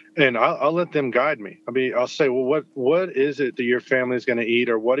 And I'll let them guide me. I'll say, well, what is it that your family's going to eat,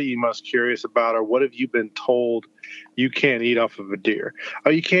 or what are you most curious about, or what have you been told you can't eat off of a deer? Oh,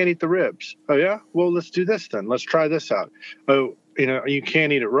 you can't eat the ribs. Oh, yeah? Well, let's do this then. Let's try this out. Oh, you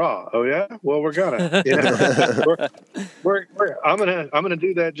can't eat it raw. Oh, yeah? Well, we're gonna. I'm gonna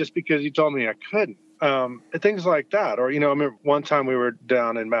do that just because you told me I couldn't. Things like that. Or I remember one time we were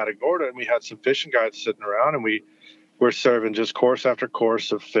down in Matagorda and we had some fishing guides sitting around, and we're serving just course after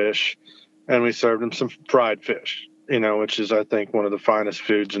course of fish, and we served them some fried fish, which is, I think, one of the finest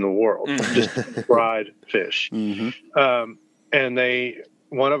foods in the world, just fried fish. Mm-hmm. And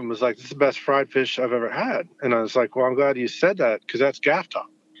one of them was like, "This is the best fried fish I've ever had." And I was like, "Well, I'm glad you said that, because that's gaff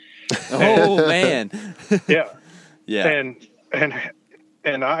top." Oh, man. Yeah. Yeah.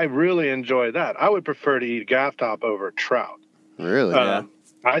 And I really enjoy that. I would prefer to eat gaff top over trout. Really? Yeah.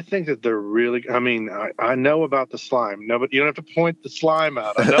 I think that they're really, I know about the slime. No, but you don't have to point the slime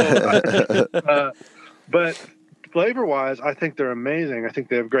out. I know about it. But flavor-wise, I think they're amazing. I think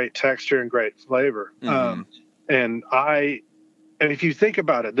they have great texture and great flavor. Mm-hmm. And if you think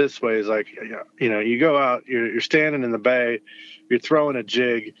about it this way, is like, you go out, you're standing in the bay, you're throwing a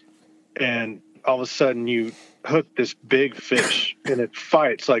jig, and all of a sudden you hook this big fish and it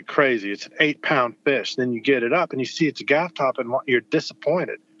fights like crazy. It's an 8-pound fish. Then you get it up and you see it's a gaff top and you're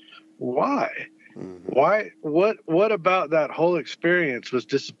disappointed. Why? Mm-hmm. Why? What about that whole experience was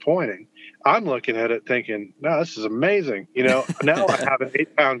disappointing? I'm looking at it thinking, no, this is amazing. Now I have an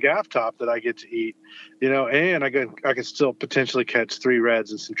 8-pound gaff top that I get to eat, and I can still potentially catch 3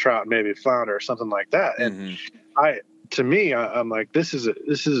 reds and some trout, and maybe a flounder or something like that. And to me, I'm like, this is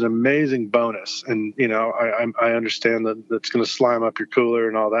an amazing bonus. And, I understand that that's going to slime up your cooler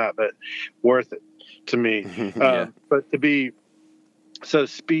and all that, but worth it to me. Yeah. But to be so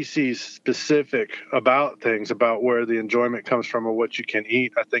species specific about things, about where the enjoyment comes from or what you can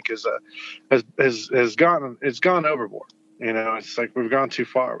eat, I think has gone overboard. It's like we've gone too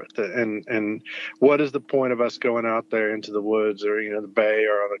far with it. And what is the point of us going out there into the woods or, the bay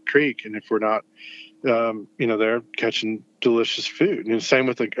or on a creek? And if we're not, they're catching delicious food. And same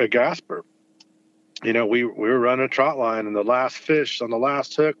with a gasper. We were running a trot line, and the last fish on the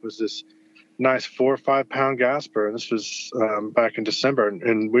last hook was this nice 4 or 5 pound gasper. And this was back in December,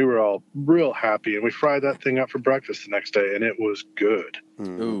 and we were all real happy. And we fried that thing up for breakfast the next day, and it was good.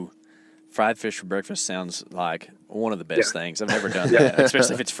 Ooh, fried fish for breakfast sounds like one of the best things. I've never done that,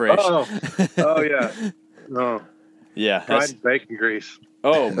 especially if it's fresh. Oh yeah. Oh. Yeah. Fried bacon grease.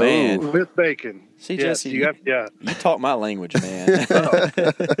 Oh, man. With bacon. See, Jesse, you talk my language, man.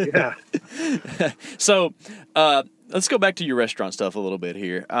 Yeah. So let's go back to your restaurant stuff a little bit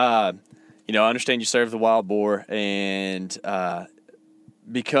here. I understand you serve the wild boar, and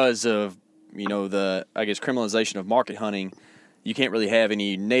because of, the, I guess, criminalization of market hunting, you can't really have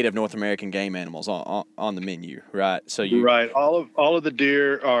any native North American game animals on the menu, right? So Right. All of the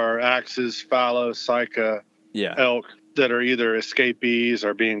deer are axes, fallow, sika, elk, that are either escapees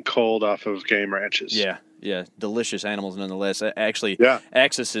or being culled off of game ranches. Yeah, delicious animals nonetheless. Actually,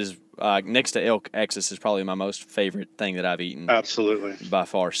 axis is next to elk. Axis is probably my most favorite thing that I've eaten. Absolutely, by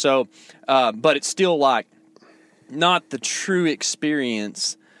far. So, but it's still like not the true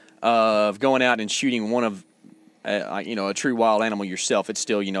experience of going out and shooting one of a true wild animal yourself. It's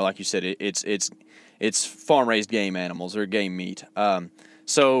still, like you said, it's farm raised game animals or game meat.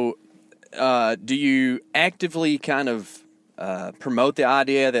 So. Do you actively kind of promote the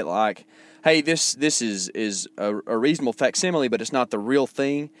idea that, like, hey, this is a reasonable facsimile, but it's not the real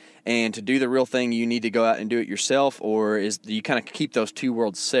thing, and to do the real thing, you need to go out and do it yourself, or do you kind of keep those two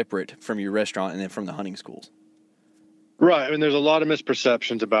worlds separate from your restaurant and then from the hunting schools? Right. I mean, there's a lot of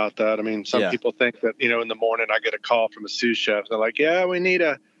misperceptions about that. I mean, some Yeah. people think that, in the morning I get a call from a sous chef. They're like, yeah, we need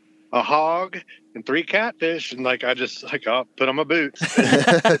a hog and 3 catfish. And I just I'll put on my boots.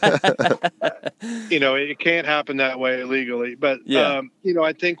 It can't happen that way legally. But, Yeah.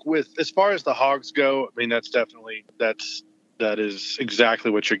 I think as far as the hogs go, I mean, that is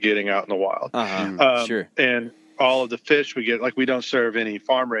exactly what you're getting out in the wild. Sure. And all of the fish we get, we don't serve any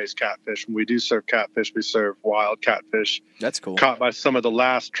farm-raised catfish. When we do serve catfish, we serve wild catfish. That's cool. Caught by some of the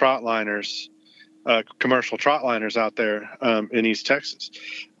last trotliners, commercial trotliners out there in East Texas.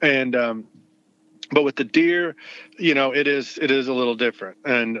 And but with the deer, it is a little different.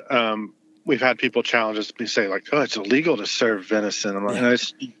 And we've had people challenge us to say oh, it's illegal to serve venison. I'm like, no,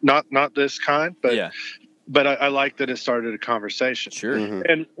 it's not this kind, but Yeah. But I like that it started a conversation. Sure.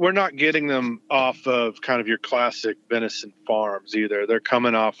 And we're not getting them off of kind of your classic venison farms either. They're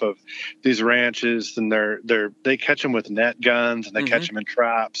coming off of these ranches, and they catch them with net guns, and they catch them in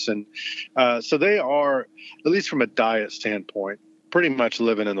traps. And so they are, at least from a diet standpoint, pretty much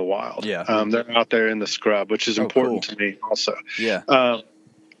living in the wild. Yeah. They're out there in the scrub, which is important to me also. Yeah.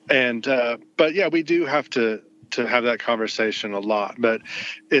 But yeah, we do have to have that conversation a lot. But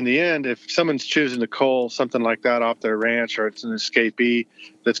in the end, if someone's choosing to cull something like that off their ranch, or it's an escapee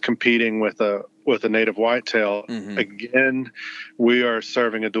that's competing with a native whitetail, again, we are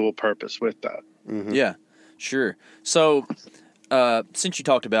serving a dual purpose with that. Yeah, sure. So since you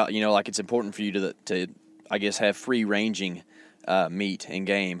talked about, it's important for you to I guess have free ranging meat and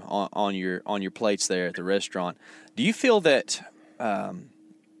game on your plates there at the restaurant, do you feel that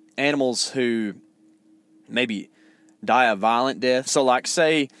animals who maybe die a violent death, so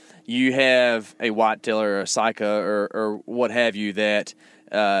say you have a whitetail or a sika or what have you that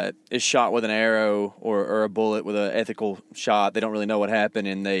is shot with an arrow or a bullet with an ethical shot, they don't really know what happened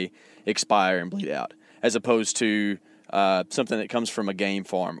and they expire and bleed out, as opposed to something that comes from a game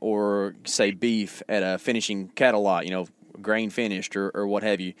farm, or say beef at a finishing cattle lot, grain finished or what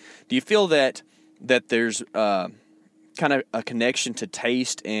have you. Do you feel that there's kind of a connection to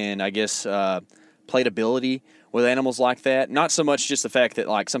taste and I guess plateability with animals like that? Not so much just the fact that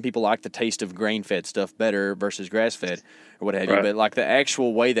some people like the taste of grain-fed stuff better versus grass-fed or what have you, but the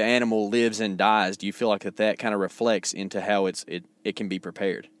actual way the animal lives and dies. Do you feel like that kind of reflects into how it can be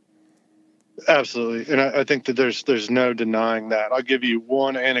prepared? Absolutely, and I think that there's no denying that. I'll give you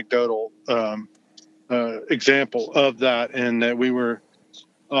one anecdotal example of that, in that we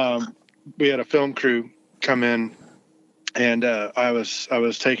had a film crew come in. And I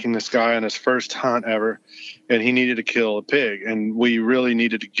was taking this guy on his first hunt ever, and he needed to kill a pig, and we really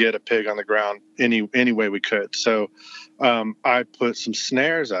needed to get a pig on the ground any way we could. So I put some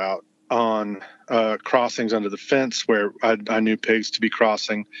snares out on crossings under the fence where I knew pigs to be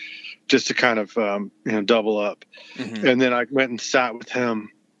crossing, just to kind of double up. And then I went and sat with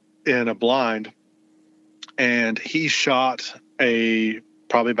him in a blind, and he shot a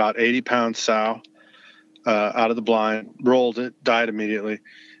probably about 80-pound sow out of the blind, rolled it, died immediately.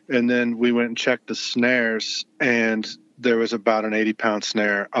 And then we went and checked the snares, and there was about an 80-pound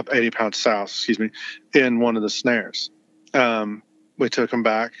sow, in one of the snares. We took him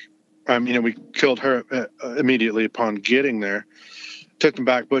back. We killed her immediately upon getting there. Took them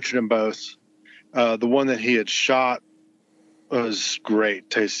back, butchered them both. The one that he had shot was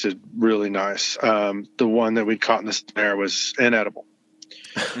great, tasted really nice. The one that we'd caught in the snare was inedible.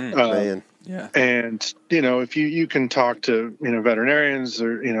 Man. Yeah. And, if you can talk to, veterinarians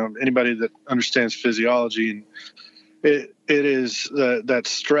or, anybody that understands physiology, and it is that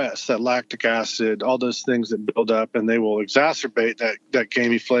stress, that lactic acid, all those things that build up, and they will exacerbate that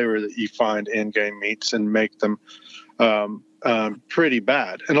gamey flavor that you find in game meats and make them pretty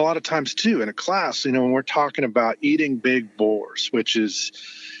bad. And a lot of times too, in a class, when we're talking about eating big boars, which is,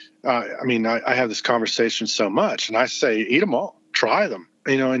 I have this conversation so much, and I say, eat them all, try them.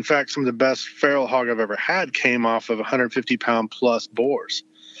 In fact, some of the best feral hog I've ever had came off of 150-pound plus boars.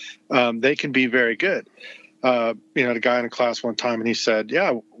 They can be very good. I had a guy in a class one time, and he said,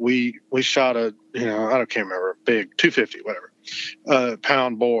 "Yeah, we shot a I can't remember, big 250 whatever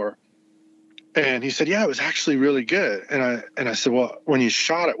pound boar," and he said, "Yeah, it was actually really good." And I said, "Well, when you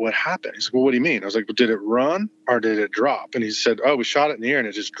shot it, what happened?" He said, "Well, what do you mean?" I was like, "Well, did it run or did it drop?" And he said, "Oh, we shot it in the air and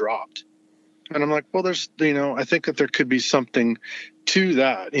it just dropped." And I'm like, well, there's, I think that there could be something to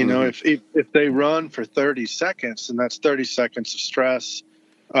that. If they run for 30 seconds, and that's 30 seconds of stress,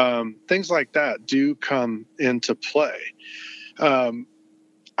 things like that do come into play. And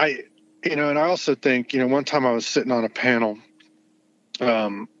I also think, one time I was sitting on a panel,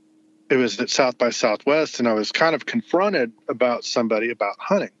 it was at South by Southwest, and I was kind of confronted about somebody about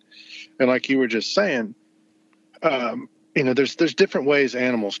hunting. And like you were just saying, there's different ways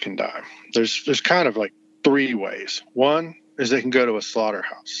animals can die. There's kind of like 3 ways. One is they can go to a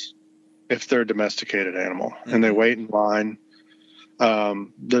slaughterhouse if they're a domesticated animal, and they wait in line.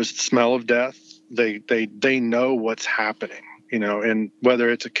 There's the smell of death. They know what's happening, and whether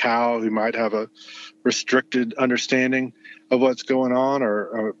it's a cow who might have a restricted understanding of what's going on,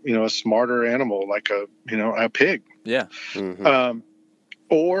 or a smarter animal like a pig. Yeah.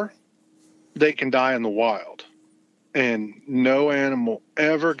 Or they can die in the wild, and no animal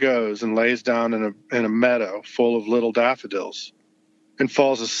ever goes and lays down in a meadow full of little daffodils and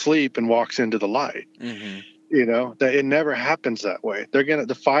falls asleep and walks into the light. That it never happens that way.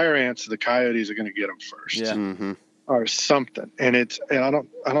 The fire ants, the coyotes are gonna get them first. Yeah. Or something. And I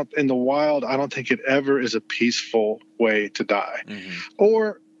don't in the wild, I don't think it ever is a peaceful way to die.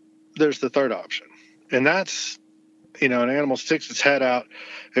 Or there's the third option. And that's, an animal sticks its head out,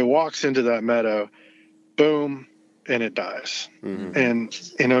 it walks into that meadow, boom, and it dies. And,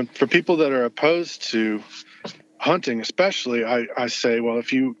 for people that are opposed to hunting, especially, I say, well,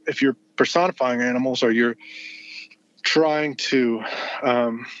 if you're personifying animals, or you're trying to,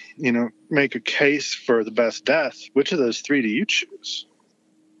 make a case for the best death, which of those 3 do you choose?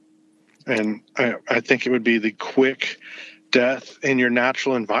 And I think it would be the quick death in your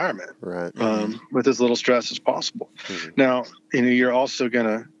natural environment, right? With as little stress as possible. Now, you're also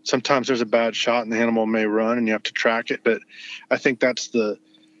sometimes there's a bad shot and the animal may run and you have to track it, but I think that's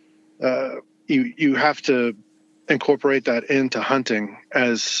you have to incorporate that into hunting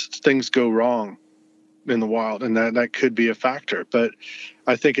as things go wrong in the wild, and that could be a factor. But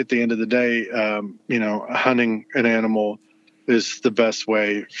I think at the end of the day, hunting an animal is the best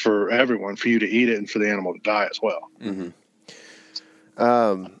way for everyone, for you to eat it and for the animal to die as well.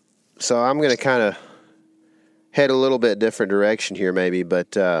 So I'm going to kind of head a little bit different direction here maybe,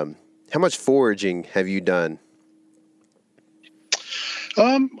 but how much foraging have you done?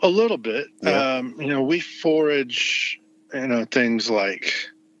 A little bit. Yeah. We forage, things like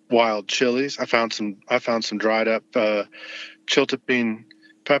wild chilies. I found some dried up chiltepine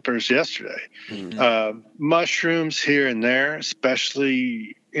peppers yesterday. Mushrooms here and there,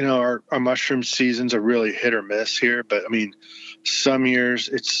 especially, our mushroom seasons are really hit or miss here, but some years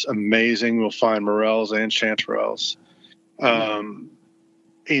it's amazing. We'll find morels and chanterelles.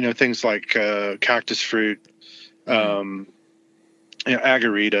 Things like cactus fruit,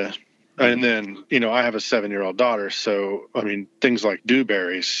 agarita. And then, I have a 7-year-old daughter, so things like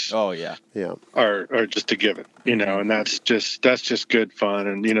dewberries. Oh yeah, Yeah. Are just a given, and that's just good fun,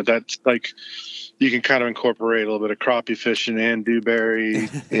 and that's like you can kind of incorporate a little bit of crappie fishing and dewberry.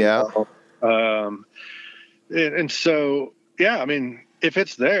 Yeah. And so if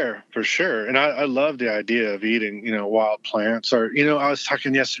it's there, for sure. And I love the idea of eating wild plants, or I was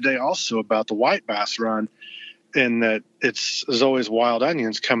talking yesterday also about the white bass run, and that there's always wild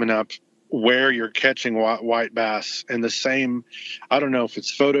onions coming up where you're catching white bass in the same, I don't know if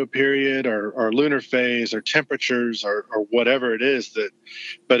it's photo period or lunar phase or temperatures or whatever it is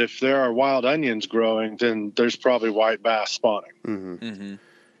but if there are wild onions growing, then there's probably white bass spawning. And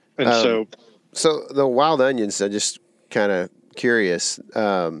so the wild onions, I'm just kind of curious,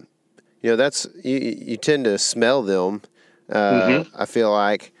 that's, you tend to smell them. I feel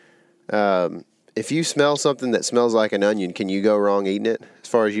like, if you smell something that smells like an onion, can you go wrong eating it as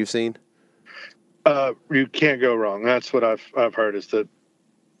far as you've seen? You can't go wrong. That's what I've heard, is that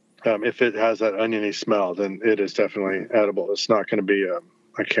if it has that oniony smell, then it is definitely edible. It's not going to be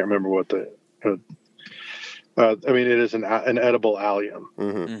I can't remember what it is an edible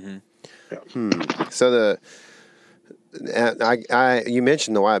allium. Yeah. So you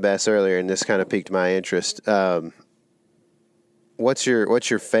mentioned the white bass earlier, and this kind of piqued my interest. What's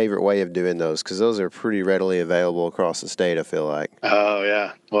your favorite way of doing those? Because those are pretty readily available across the state, I feel like. Oh,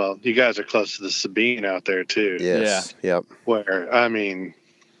 yeah. Well, you guys are close to the Sabine out there, too. Yes. Yeah. Yep. Where,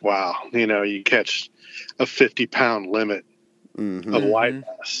 wow, you catch a 50-pound limit of white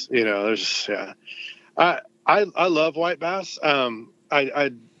bass. I love white bass.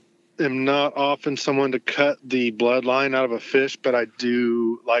 I am not often someone to cut the bloodline out of a fish, but I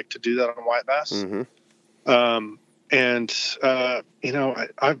do like to do that on white bass. And,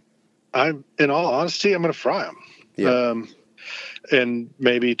 I'm in all honesty, I'm going to fry them. Yeah. And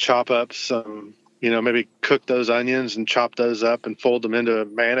maybe chop up some, maybe cook those onions and chop those up and fold them into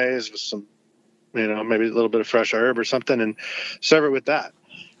mayonnaise with some, maybe a little bit of fresh herb or something, and serve it with that.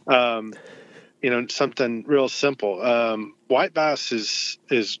 Something real simple. White bass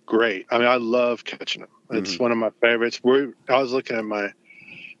is great. I love catching them. It's one of my favorites. I was looking at my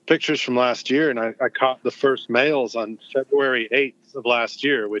pictures from last year, and I caught the first males on February 8th of last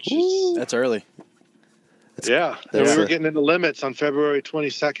year, which is that's early. Yeah, and we were getting into limits on February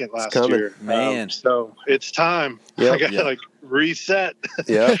 22nd last year. Man. So it's time. Yep. I got to reset.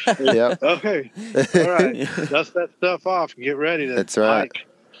 Yep. Yep. Okay. All right. Dust that stuff off and get ready to That's right. hike.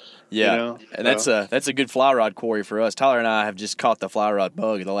 Yeah, and that's a good fly rod quarry for us. Tyler and I have just caught the fly rod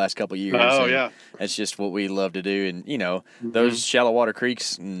bug in the last couple of years. Oh, and yeah. That's just what we love to do. And, those shallow water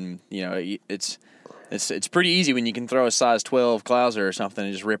creeks, and, it's pretty easy when you can throw a size 12 clouser or something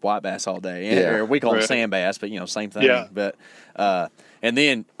and just rip white bass all day. Yeah. Or we call them sand bass, but, same thing. Yeah. But, and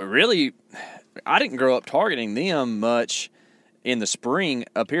then really, I didn't grow up targeting them much in the spring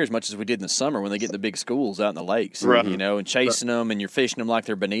up here as much as we did in the summer when they get in the big schools out in the lakes, right. And chasing them, and you're fishing them like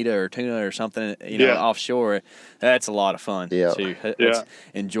they're bonita or tuna or something, offshore. That's a lot of fun, too. It's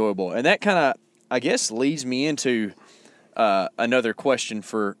enjoyable. And that kind of, I guess, leads me into another question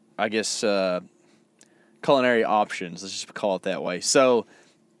for, I guess, culinary options. Let's just call it that way. So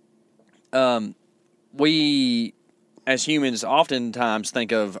we, as humans, oftentimes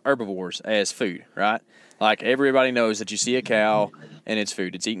think of herbivores as food, right? Like, everybody knows that you see a cow and it's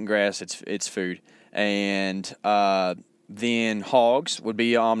food. It's eating grass. It's food. And then hogs would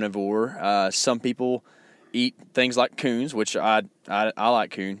be omnivore. Some people eat things like coons, which I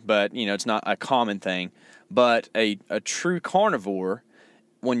like coon, but it's not a common thing. But a true carnivore,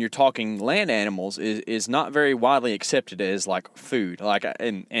 when you're talking land animals, is not very widely accepted as like food. Like,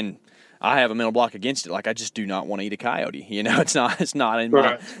 and I have a mental block against it. Like, I just do not want to eat a coyote. It's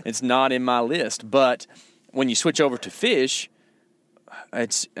not in my list. But when you switch over to fish,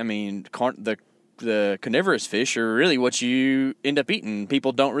 the carnivorous fish are really what you end up eating.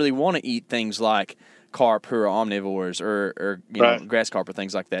 People don't really want to eat things like carp, who are omnivores, or grass carp or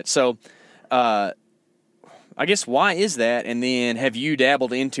things like that. So, I guess, why is that? And then, have you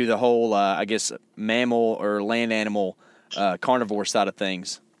dabbled into the whole, mammal or land animal carnivore side of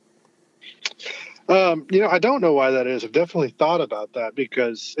things? I don't know why that is. I've definitely thought about that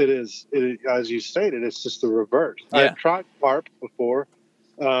because it is, as you stated, it's just the reverse. Yeah. I've tried carp before.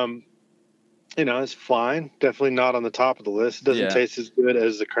 It's fine. Definitely not on the top of the list. It doesn't taste as good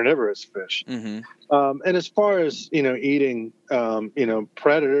as the carnivorous fish. Mm-hmm. And as far as, eating,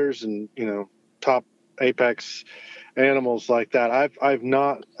 predators and, top apex animals like that, I've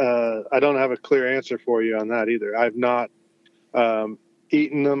not, I don't have a clear answer for you on that either. I've not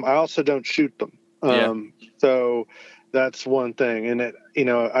eaten them. I also don't shoot them. So that's one thing. And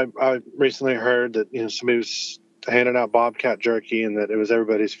I recently heard that, somebody was handing out bobcat jerky and that it was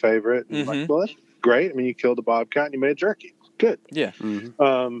everybody's favorite. And I'm like, well, that's great. I mean, you killed a bobcat and you made jerky. Good. Yeah.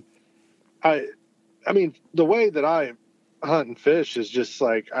 Mm-hmm. I mean, the way that I hunt and fish is just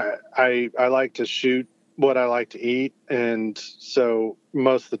like, I like to shoot what I like to eat. And so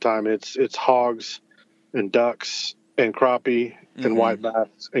most of the time it's hogs and ducks and crappie and white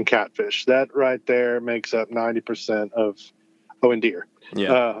bass and catfish. That right there makes up 90% of and deer.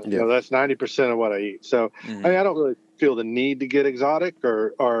 That's 90% of what I eat. So I don't really feel the need to get exotic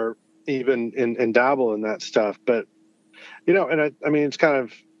or even in dabble in that stuff. But and I mean, it's kind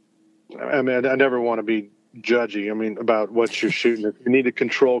of, I never want to be judgy. I mean, about what you're shooting. If you need to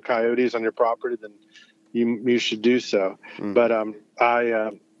control coyotes on your property, then you should do so. But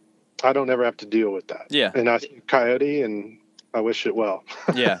I don't ever have to deal with that. Yeah. And I see a coyote and I wish it well.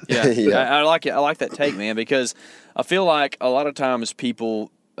 Yeah. I like it. I like that take, man, because I feel like a lot of times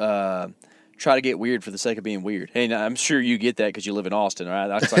people try to get weird for the sake of being weird. And I'm sure you get that because you live in Austin, right?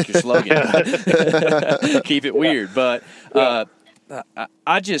 That's like your slogan. Keep it weird. But I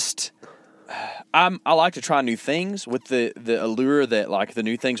like to try new things with the allure that, like, the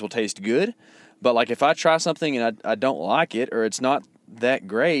new things will taste good. But, like, if I try something and I don't like it or it's not that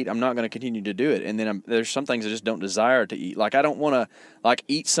great, I'm not going to continue to do it. And then there's some things I just don't desire to eat. Like, I don't want to, like,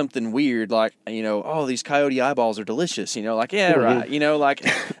 eat something weird, like, these coyote eyeballs are delicious, like, yeah, right, like,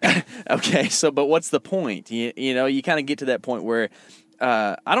 okay, so, but what's the point? You kind of get to that point where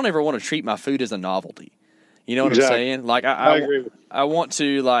I don't ever want to treat my food as a novelty. You know what I'm saying? Like, I agree with you. I want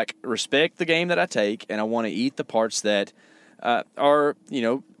to, like, respect the game that I take, and I want to eat the parts that are,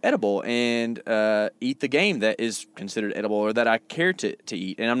 edible, and eat the game that is considered edible or that I care to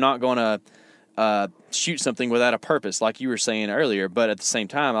eat. And I'm not going to shoot something without a purpose, like you were saying earlier. But at the same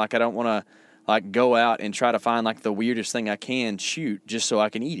time, like, I don't want to, like, go out and try to find, like, the weirdest thing I can shoot just so I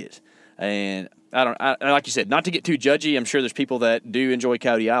can eat it. And like you said, not to get too judgy. I'm sure there's people that do enjoy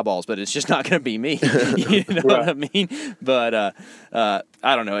coyote eyeballs, but it's just not going to be me. You know what I mean? But I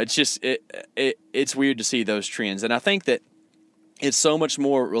don't know. It's just it's weird to see those trends, and I think that it's so much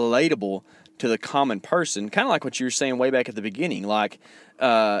more relatable to the common person, kind of like what you were saying way back at the beginning. Like,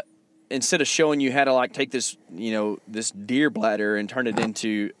 instead of showing you how to like take this, this deer bladder and turn it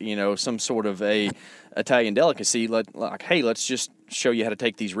into, some sort of a Italian delicacy, let's just show you how to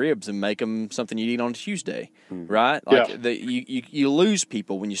take these ribs and make them something you eat on Tuesday, right? Like you lose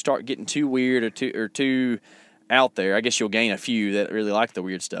people when you start getting too weird or too out there. I guess you'll gain a few that really like the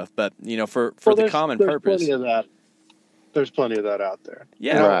weird stuff, but for the common purpose, plenty of that. There's plenty of that out there.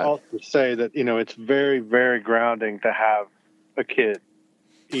 Yeah, I'll also say that it's very, very grounding to have a kid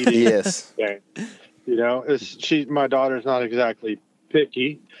eating. Yes, my daughter's not exactly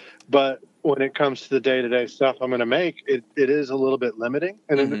picky, but when it comes to the day-to-day stuff I'm going to make, it is a little bit limiting,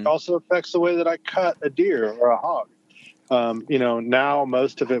 and it also affects the way that I cut a deer or a hog. Now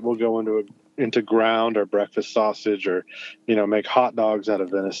most of it will go into ground or breakfast sausage, or make hot dogs out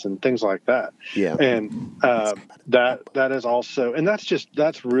of venison, things like that. Yeah, and that is also, and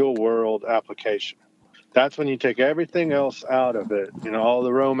that's real world application. That's when you take everything else out of it, all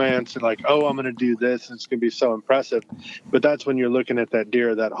the romance and like, oh, I'm going to do this and it's going to be so impressive. But that's when you're looking at that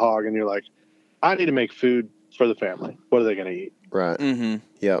deer, that hog, and you're like, I need to make food for the family. What are they going to eat? Right. Mm-hmm.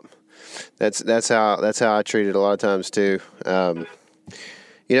 Yep. That's how I treat it a lot of times too. Kind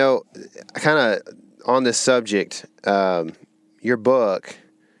of on this subject, your book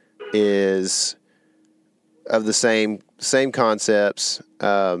is of the same concepts,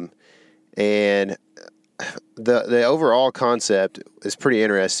 and the overall concept is pretty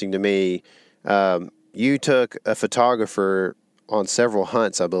interesting to me. You took a photographer on several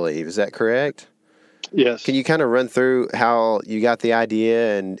hunts, I believe. Is that correct? Yes. Can you kind of run through how you got the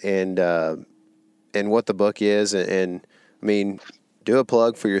idea and what the book is? And I mean, do a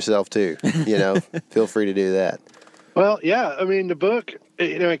plug for yourself too. Feel free to do that. Well, yeah. I mean, the book,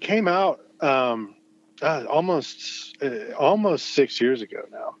 it came out almost 6 years ago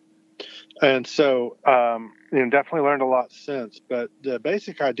now. And so, definitely learned a lot since. But the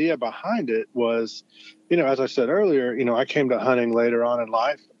basic idea behind it was, as I said earlier, I came to hunting later on in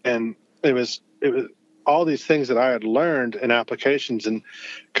life, and it was all these things that I had learned in applications, and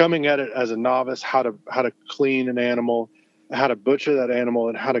coming at it as a novice, how to clean an animal, how to butcher that animal,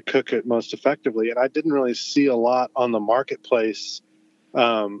 and how to cook it most effectively. And I didn't really see a lot on the marketplace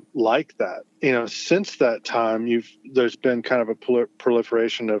like that. Since that time, there's been kind of a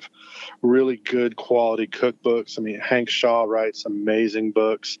proliferation of really good quality cookbooks. I mean, Hank Shaw writes amazing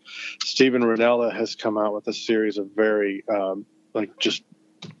books. Stephen Ranella has come out with a series of very just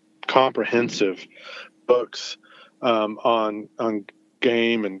comprehensive books on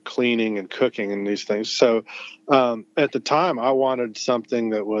game and cleaning and cooking and these things. So at the time, I wanted something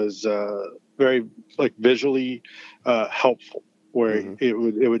that was very visually helpful, where it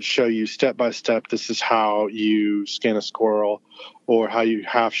would show you step by step, this is how you skin a squirrel, or how you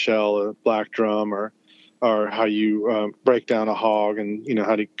half shell a black drum, or how you break down a hog, and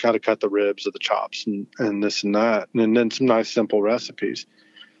how to cut the ribs or the chops and this and that, and then some nice simple recipes.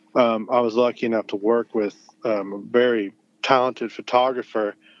 I was lucky enough to work with a very talented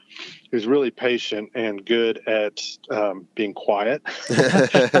photographer who's really patient and good at being quiet.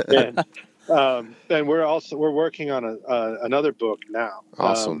 And we're working on another book now.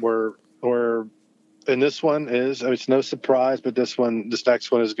 Awesome. And this one it's no surprise, but this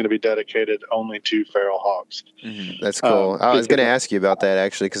next one is going to be dedicated only to feral hogs. Mm-hmm. That's cool. I was going to ask you about that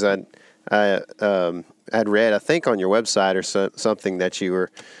actually, because I had read, I think on your website or something, that you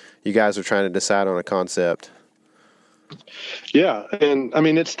guys were trying to decide on a concept. Yeah, and I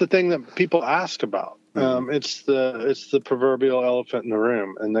mean, it's the thing that people ask about. It's the proverbial elephant in the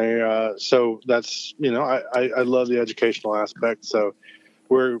room, and so that's I love the educational aspect. So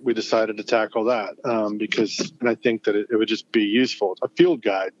we decided to tackle that because I think that it would just be useful. A field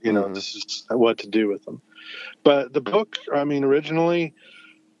guide, this is what to do with them. But the book, I mean, originally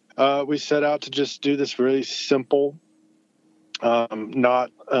we set out to just do this really simple,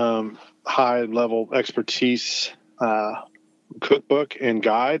 not high level expertise cookbook and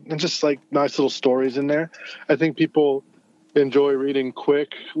guide, and just nice little stories in there. I think people enjoy reading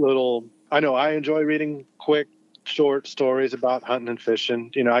I know I enjoy reading quick, short stories about hunting and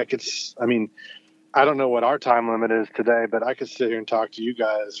fishing. I don't know what our time limit is today, but I could sit here and talk to you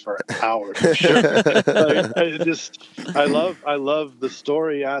guys for hours. For sure. I love the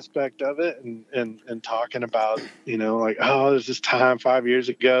story aspect of it, and talking about, there's this time 5 years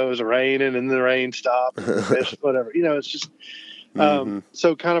ago, it was raining and the rain stopped, and the fish, whatever. It's just,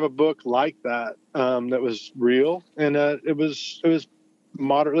 so kind of a book like that, that was real, and it was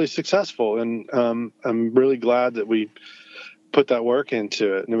moderately successful. And I'm really glad that we put that work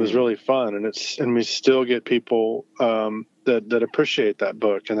into it, and it was really fun. And we still get people that appreciate that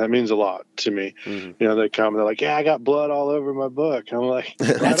book, and that means a lot to me. You know, they come and they're like, "Yeah, I got blood all over my book." And I'm like,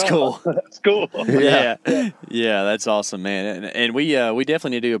 That's cool. That's cool. Yeah. That's awesome, man. And we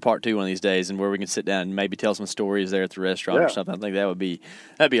definitely need to do a part 2 one of these days, and where we can sit down and maybe tell some stories there at the restaurant or something. I think that'd be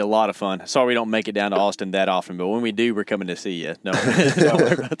a lot of fun. Sorry we don't make it down to Austin that often, but when we do, we're coming to see you. No, don't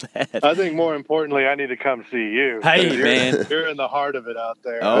worry about that. I think more importantly, I need to come see you. Hey, man. You're in the heart of it out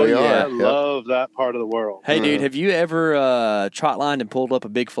there. Oh, yeah. I love that part of the world. Hey, dude, have you ever trot lined and pulled up a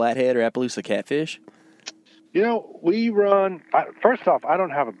big flathead or Appaloosa catfish? You know, we run. First off, I don't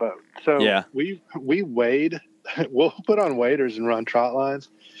have a boat, so we wade. We'll put on waders and run trot lines,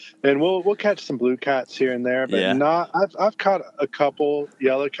 and we'll catch some blue cats here and there, but not. I've caught a couple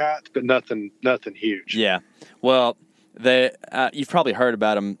yellow cats, but nothing huge. Yeah, well, you've probably heard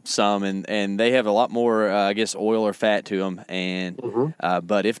about them some, and they have a lot more, I guess, oil or fat to them. And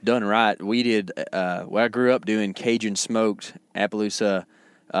but if done right, we did. I grew up doing Cajun smoked Appaloosa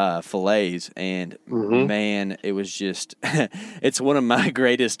fillets, and man, it was just it's one of my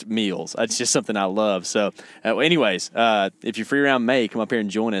greatest meals. It's just something I love. So anyways, if you're free around May, come up here and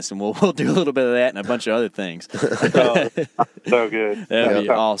join us, and we'll do a little bit of that and a bunch of other things. So good. That'd be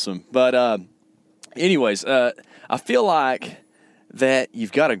awesome. But anyways, I feel like that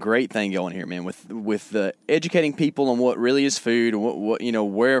you've got a great thing going here, man, with the educating people on what really is food, and what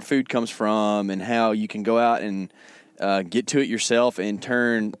where food comes from, and how you can go out and get to it yourself and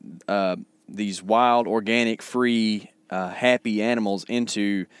turn these wild, organic, free, happy animals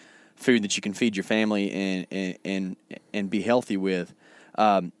into food that you can feed your family and be healthy with.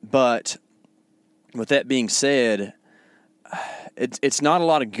 But with that being said, it's not a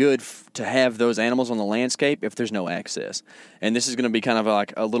lot of good to have those animals on the landscape if there's no access. And this is going to be kind of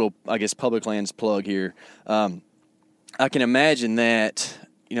like a little, I guess, public lands plug here. I can imagine that,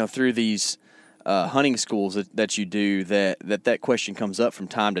 through these hunting schools that you do, that question comes up from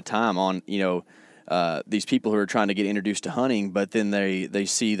time to time on, these people who are trying to get introduced to hunting, but then they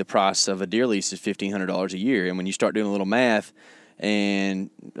see the price of a deer lease is $1,500 a year. And when you start doing a little math,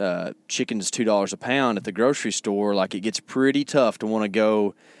 and chicken's $2 a pound at the grocery store, like, it gets pretty tough to want to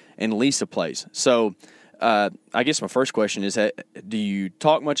go and lease a place. So I guess my first question is, do you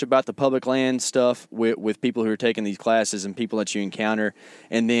talk much about the public land stuff with people who are taking these classes and people that you encounter?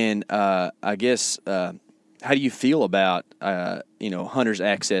 And then I guess how do you feel about hunters'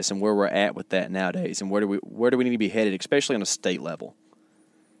 access and where we're at with that nowadays, and where do we need to be headed, especially on a state level?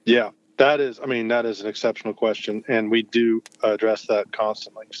 Yeah. That is an exceptional question, and we do address that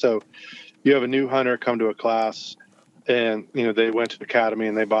constantly. So you have a new hunter come to a class, and, they went to the academy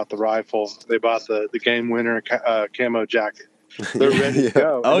and they bought the rifle. They bought the game winner camo jacket. They're ready to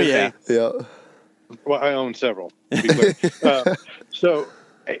go. Oh, yeah. Well, I own several, to be clear. So,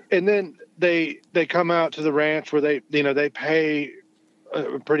 and then they come out to the ranch where they pay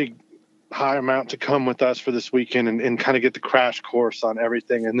a pretty high amount to come with us for this weekend and kind of get the crash course on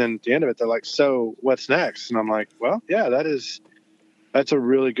everything. And then at the end of it, they're like, "So what's next?" And I'm like, "Well, yeah, that's a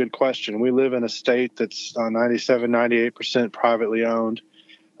really good question. We live in a state that's 97, 98% privately owned.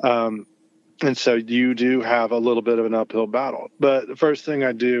 And so you do have a little bit of an uphill battle. But the first thing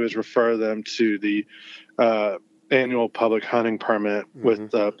I do is refer them to the annual public hunting permit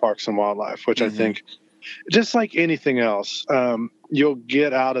with Parks and Wildlife, which I think, just like anything else, you'll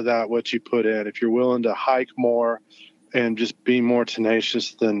get out of that what you put in. If you're willing to hike more and just be more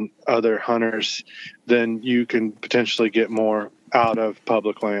tenacious than other hunters, then you can potentially get more out of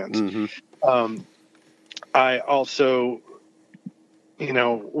public lands. I also,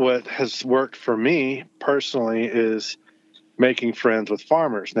 what has worked for me personally is making friends with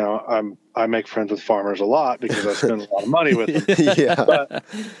farmers. Now, I make friends with farmers a lot because I spend a lot of money with them.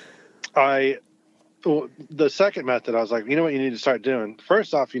 But the second method, I was like, you know what you need to start doing?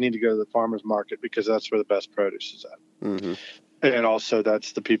 First off, you need to go to the farmer's market because that's where the best produce is at. And also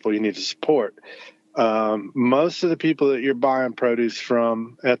that's the people you need to support. Most of the people that you're buying produce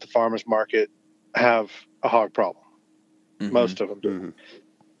from at the farmer's market have a hog problem. Most of them do.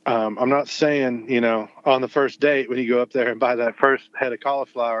 I'm not saying, on the first date when you go up there and buy that first head of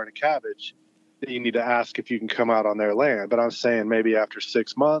cauliflower and a cabbage, that you need to ask if you can come out on their land. But I'm saying maybe after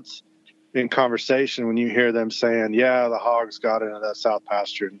 6 months, in conversation, when you hear them saying, "Yeah, the hogs got into that south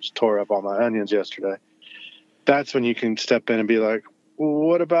pasture and just tore up all my onions yesterday," that's when you can step in and be like, "Well,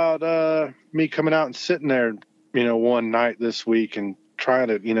 what about me coming out and sitting there, one night this week and trying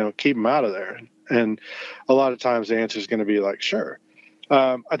to, keep them out of there?" And a lot of times the answer is going to be like, "Sure."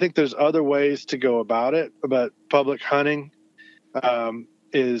 I think there's other ways to go about it, but public hunting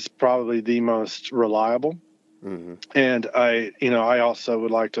is probably the most reliable. And I also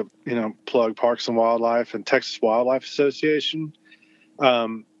would like to, plug Parks and Wildlife and Texas Wildlife Association,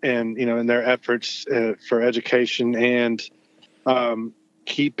 and, in their efforts for education and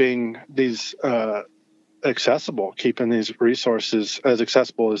keeping these accessible, keeping these resources as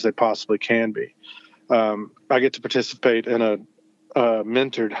accessible as they possibly can be. I get to participate in a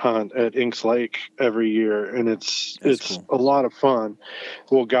mentored hunt at Inks Lake every year, and it's cool. A lot of fun.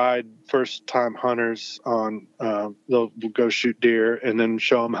 We'll guide first time hunters on we'll go shoot deer and then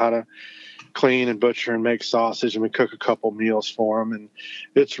show them how to clean and butcher and make sausage, and we cook a couple meals for them, and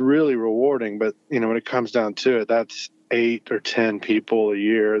it's really rewarding. But when it comes down to it, that's 8 or 10 people a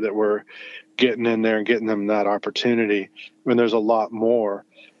year that we're getting in there and getting them that opportunity when there's a lot more.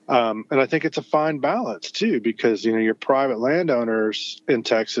 And I think it's a fine balance too, because, your private landowners in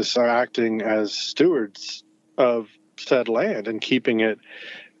Texas are acting as stewards of said land and keeping it,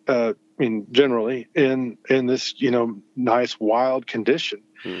 generally in this, nice wild condition.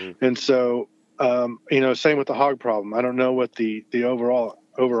 And so, same with the hog problem. I don't know what the overall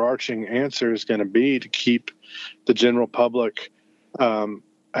overarching answer is going to be to keep the general public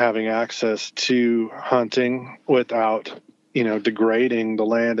having access to hunting without degrading the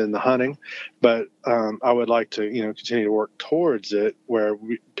land and the hunting. But I would like to continue to work towards it where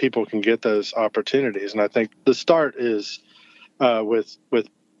people can get those opportunities. And I think the start is with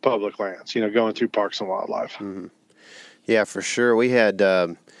public lands, going through Parks and Wildlife. Yeah, for sure. We had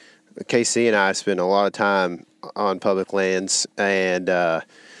KC and I spent a lot of time on public lands, and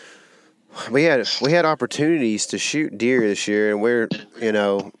we had opportunities to shoot deer this year, and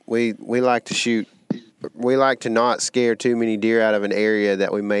we like to shoot. We like to not scare too many deer out of an area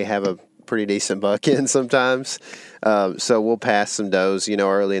that we may have a pretty decent buck in sometimes. So we'll pass some does,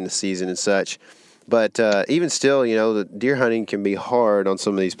 early in the season and such. But even still, the deer hunting can be hard on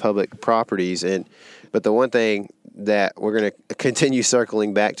some of these public properties. But the one thing that we're going to continue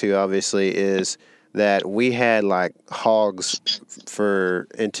circling back to, obviously, is that we had like hogs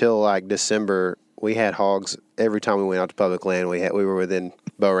until like December. We had hogs every time we went out to public land. We were within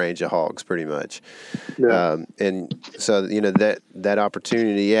bow range of hogs pretty much. Yeah. And so, that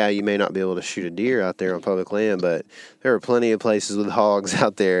opportunity, you may not be able to shoot a deer out there on public land, but there are plenty of places with hogs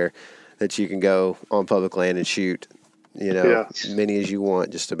out there that you can go on public land and shoot, many as you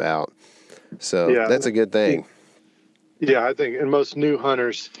want, just about. So that's a good thing. Yeah, I think, and most new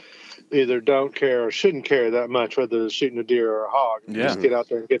hunters either don't care or shouldn't care that much whether they're shooting a deer or a hog. Just get out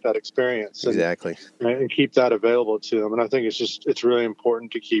there and get that experience. Exactly. And keep that available to them. And I think it's really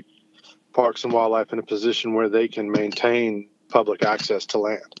important to keep Parks and Wildlife in a position where they can maintain public access to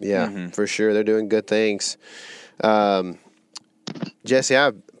land. Yeah, for sure. They're doing good things. Jesse, I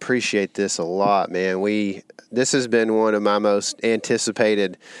appreciate this a lot, man. This has been one of my most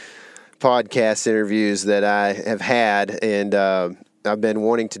anticipated podcast interviews that I have had, and I've been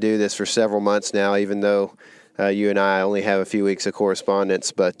wanting to do this for several months now, even though you and I only have a few weeks of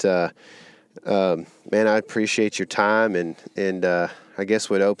correspondence. But, man, I appreciate your time, and I guess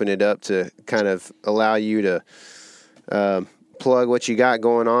would open it up to kind of allow you to plug what you got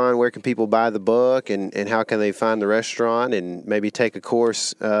going on. Where can people buy the book, and how can they find the restaurant, and maybe take a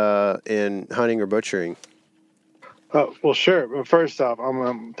course in hunting or butchering? Well, sure. Well, first off,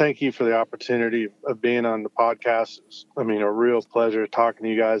 thank you for the opportunity of being on the podcast. It's, a real pleasure talking to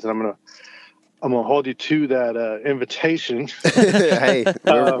you guys, and I'm gonna hold you to that invitation. Hey,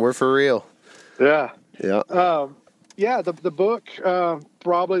 we're for real. Yeah. Yeah. The book,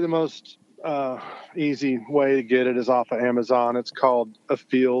 probably the most easy way to get it is off of Amazon. It's called A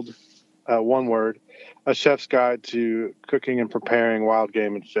Field, one word, A Chef's Guide to Cooking and Preparing Wild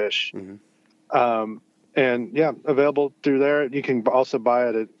Game and Fish. And available through there. You can also buy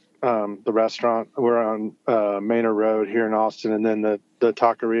it at the restaurant. We're on Manor Road here in Austin, and then the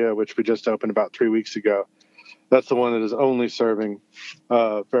Taqueria, which we just opened about 3 weeks ago. That's the one that is only serving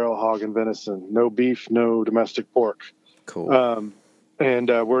feral hog and venison. No beef, no domestic pork. Cool. And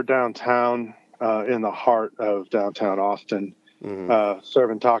we're downtown in the heart of downtown Austin,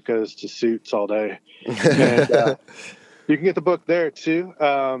 serving tacos to suits all day. And you can get the book there too.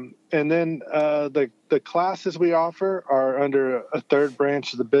 And then the classes we offer are under a third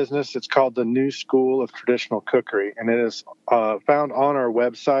branch of the business. It's called the New School of Traditional Cookery, and it is found on our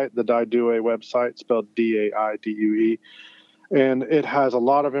website, the Daidue website, spelled Daidue. And it has a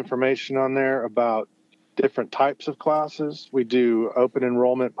lot of information on there about different types of classes. We do open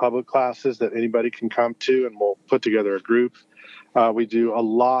enrollment public classes that anybody can come to, and we'll put together a group. We do a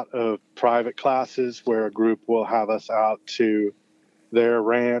lot of private classes where a group will have us out to their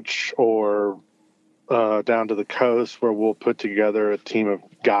ranch or down to the coast where we'll put together a team of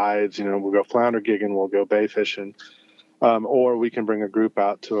guides. We'll go flounder gigging, we'll go bay fishing, or we can bring a group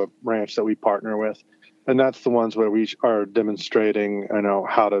out to a ranch that we partner with. And that's the ones where we are demonstrating,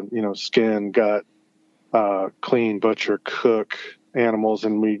 how to, skin, gut, clean, butcher, cook animals.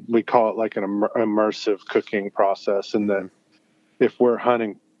 And we call it like an immersive cooking process. And then if we're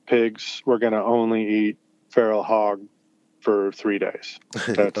hunting pigs, we're going to only eat feral hog for 3 days.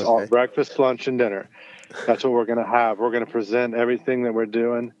 That's Okay. all breakfast, lunch, and dinner. That's what we're going to have. We're going to present everything that we're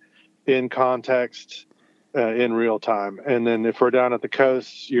doing in context, in real time. And then if we're down at the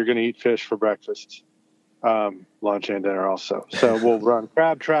coast, you're going to eat fish for breakfast, lunch, and dinner also. So we'll run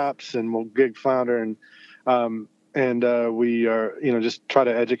crab traps and we'll gig flounder, and we are, just try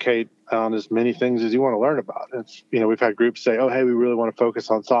to educate on as many things as you want to learn about. It's, we've had groups say, oh, hey, we really want to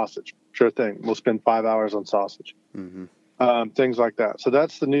focus on sausage. Sure thing. We'll spend 5 hours on sausage. Mm-hmm. Things like that. So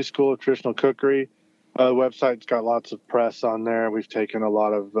that's the new school of traditional cookery. The website's got lots of press on there. We've taken a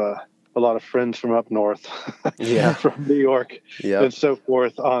lot of friends from up north, Yeah. from New York, Yep. and so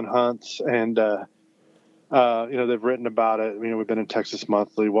forth on hunts, and they've written about it. We've been in Texas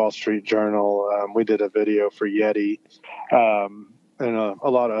Monthly, Wall Street Journal. We did a video for Yeti, and a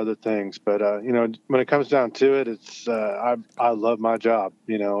lot of other things. But when it comes down to it, it's I love my job.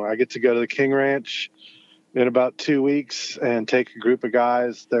 I get to go to the King Ranch in about 2 weeks and take a group of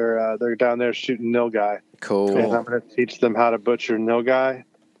guys. They're down there shooting nilgai. Cool. And I'm going to teach them how to butcher nilgai,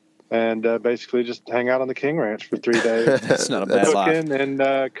 and basically just hang out on the King Ranch for 3 days. That's not a bad life. Cooking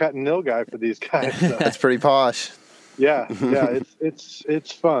and cutting nilgai for these guys. So, That's pretty posh. yeah,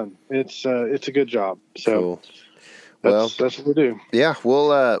 it's fun. It's a good job. So Cool. Well, that's what we do. yeah,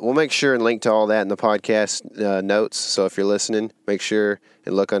 we'll make sure and link to all that in the podcast notes. So if you're listening, make sure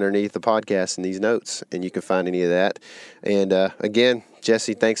and look underneath the podcast in these notes, and you can find any of that. And again,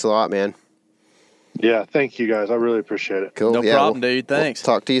 Jesse, thanks a lot, man. Yeah, thank you guys. I really appreciate it. Cool. No Yeah, problem, dude. Thanks.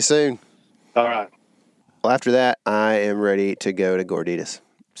 We'll talk to you soon. All right. Well, after that, I am ready to go to Gorditas.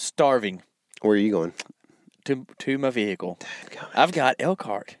 Starving Where are you going? to my vehicle. I've got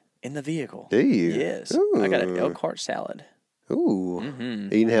Elkhart in the vehicle. Do you? Yes. Ooh. I got an Elkhart salad. Ooh, Mm-hmm.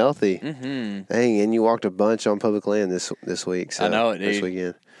 eating healthy. Mm-hmm. Dang, and you walked a bunch on public land this week. So I know it, This dude.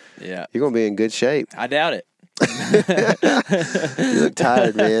 weekend. Yeah. You're going to be in good shape. I doubt it. You look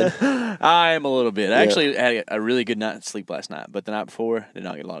tired, man. I am a little bit. I actually had a really good night's sleep last night, but the night before, did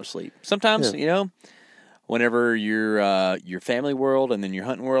not get a lot of sleep. Sometimes, whenever your family world and then your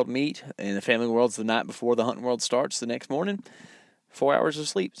hunting world meet, and the family world's the night before the hunting world starts the next morning, 4 hours of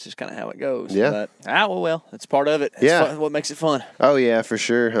sleep. It's just kind of how it goes. Yeah. But, well, that's part of it. It's Yeah. fun, what makes it fun. Oh, yeah, for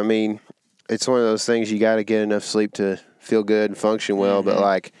sure. I mean, it's one of those things you got to get enough sleep to feel good and function well, but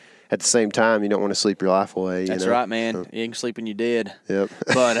like at the same time, you don't want to sleep your life away. That's right, man. You can sleep when you're dead. Yep.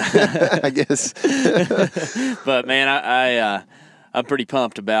 But I guess. but man, I'm pretty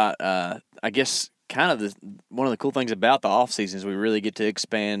pumped about. I guess kind of one of the cool things about the off season is we really get to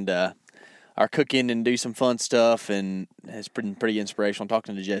expand our cooking and do some fun stuff, and it's pretty inspirational.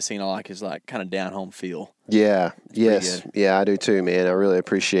 Talking to Jesse and I like his kind of down home feel. Yeah. Yes. good. Yeah, I do too, man. I really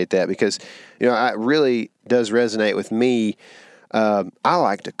appreciate that because, it really does resonate with me. I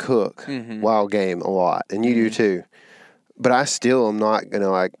like to cook wild game a lot, and you do too. But I still am not going to,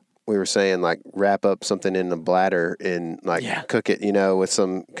 like we were saying, like wrap up something in a bladder and cook it, with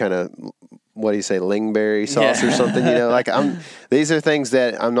some kind of, what do you say, lingberry sauce or something, like these are things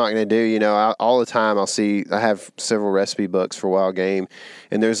that I'm not going to do, all the time I have several recipe books for wild game,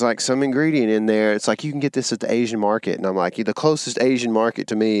 and there's like some ingredient in there. It's like, you can get this at the Asian market. And I'm like, the closest Asian market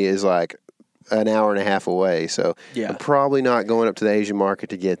to me is like an hour and a half away. So I'm probably not going up to the Asian market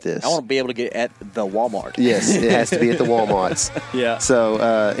to get this. I want to be able to get at the Walmart. Yes, it has to be at the Walmarts. Yeah. So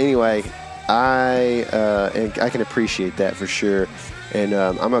anyway, I can appreciate that for sure. And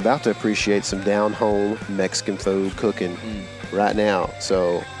I'm about to appreciate some down-home Mexican food cooking right now.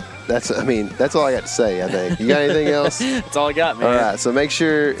 So that's all I got to say, I think. You got anything else? That's all I got, man. All right. So make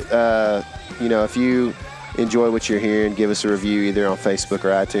sure, if you enjoy what you're hearing, give us a review either on Facebook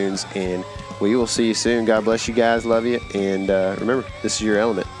or iTunes. And we will see you soon. God bless you guys. Love you. And remember, this is your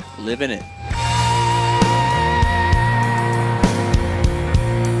element. Live in it.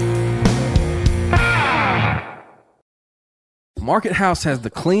 Market House has the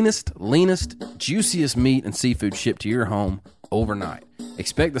cleanest, leanest, juiciest meat and seafood shipped to your home overnight.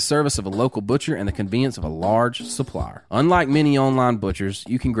 Expect the service of a local butcher and the convenience of a large supplier. Unlike many online butchers,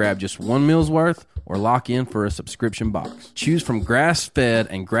 you can grab just one meal's worth or lock in for a subscription box. Choose from grass-fed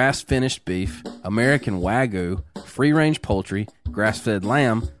and grass-finished beef, American Wagyu, free-range poultry, grass-fed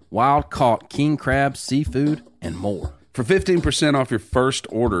lamb, wild-caught king crab, seafood, and more. For 15% off your first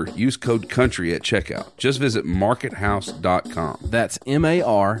order, use code COUNTRY at checkout. Just visit markethouse.com. That's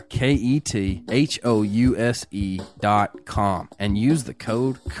MarketHouse.com and use the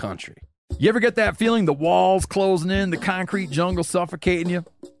code COUNTRY. You ever get that feeling the walls closing in, the concrete jungle suffocating you?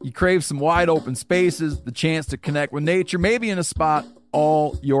 You crave some wide open spaces, the chance to connect with nature, maybe in a spot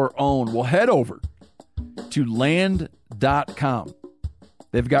all your own. Well, head over to land.com.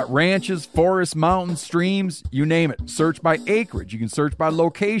 They've got ranches, forests, mountains, streams, you name it. Search by acreage. You can search by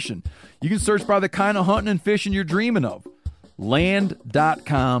location. You can search by the kind of hunting and fishing you're dreaming of.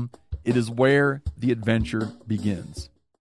 Land.com. It is where the adventure begins.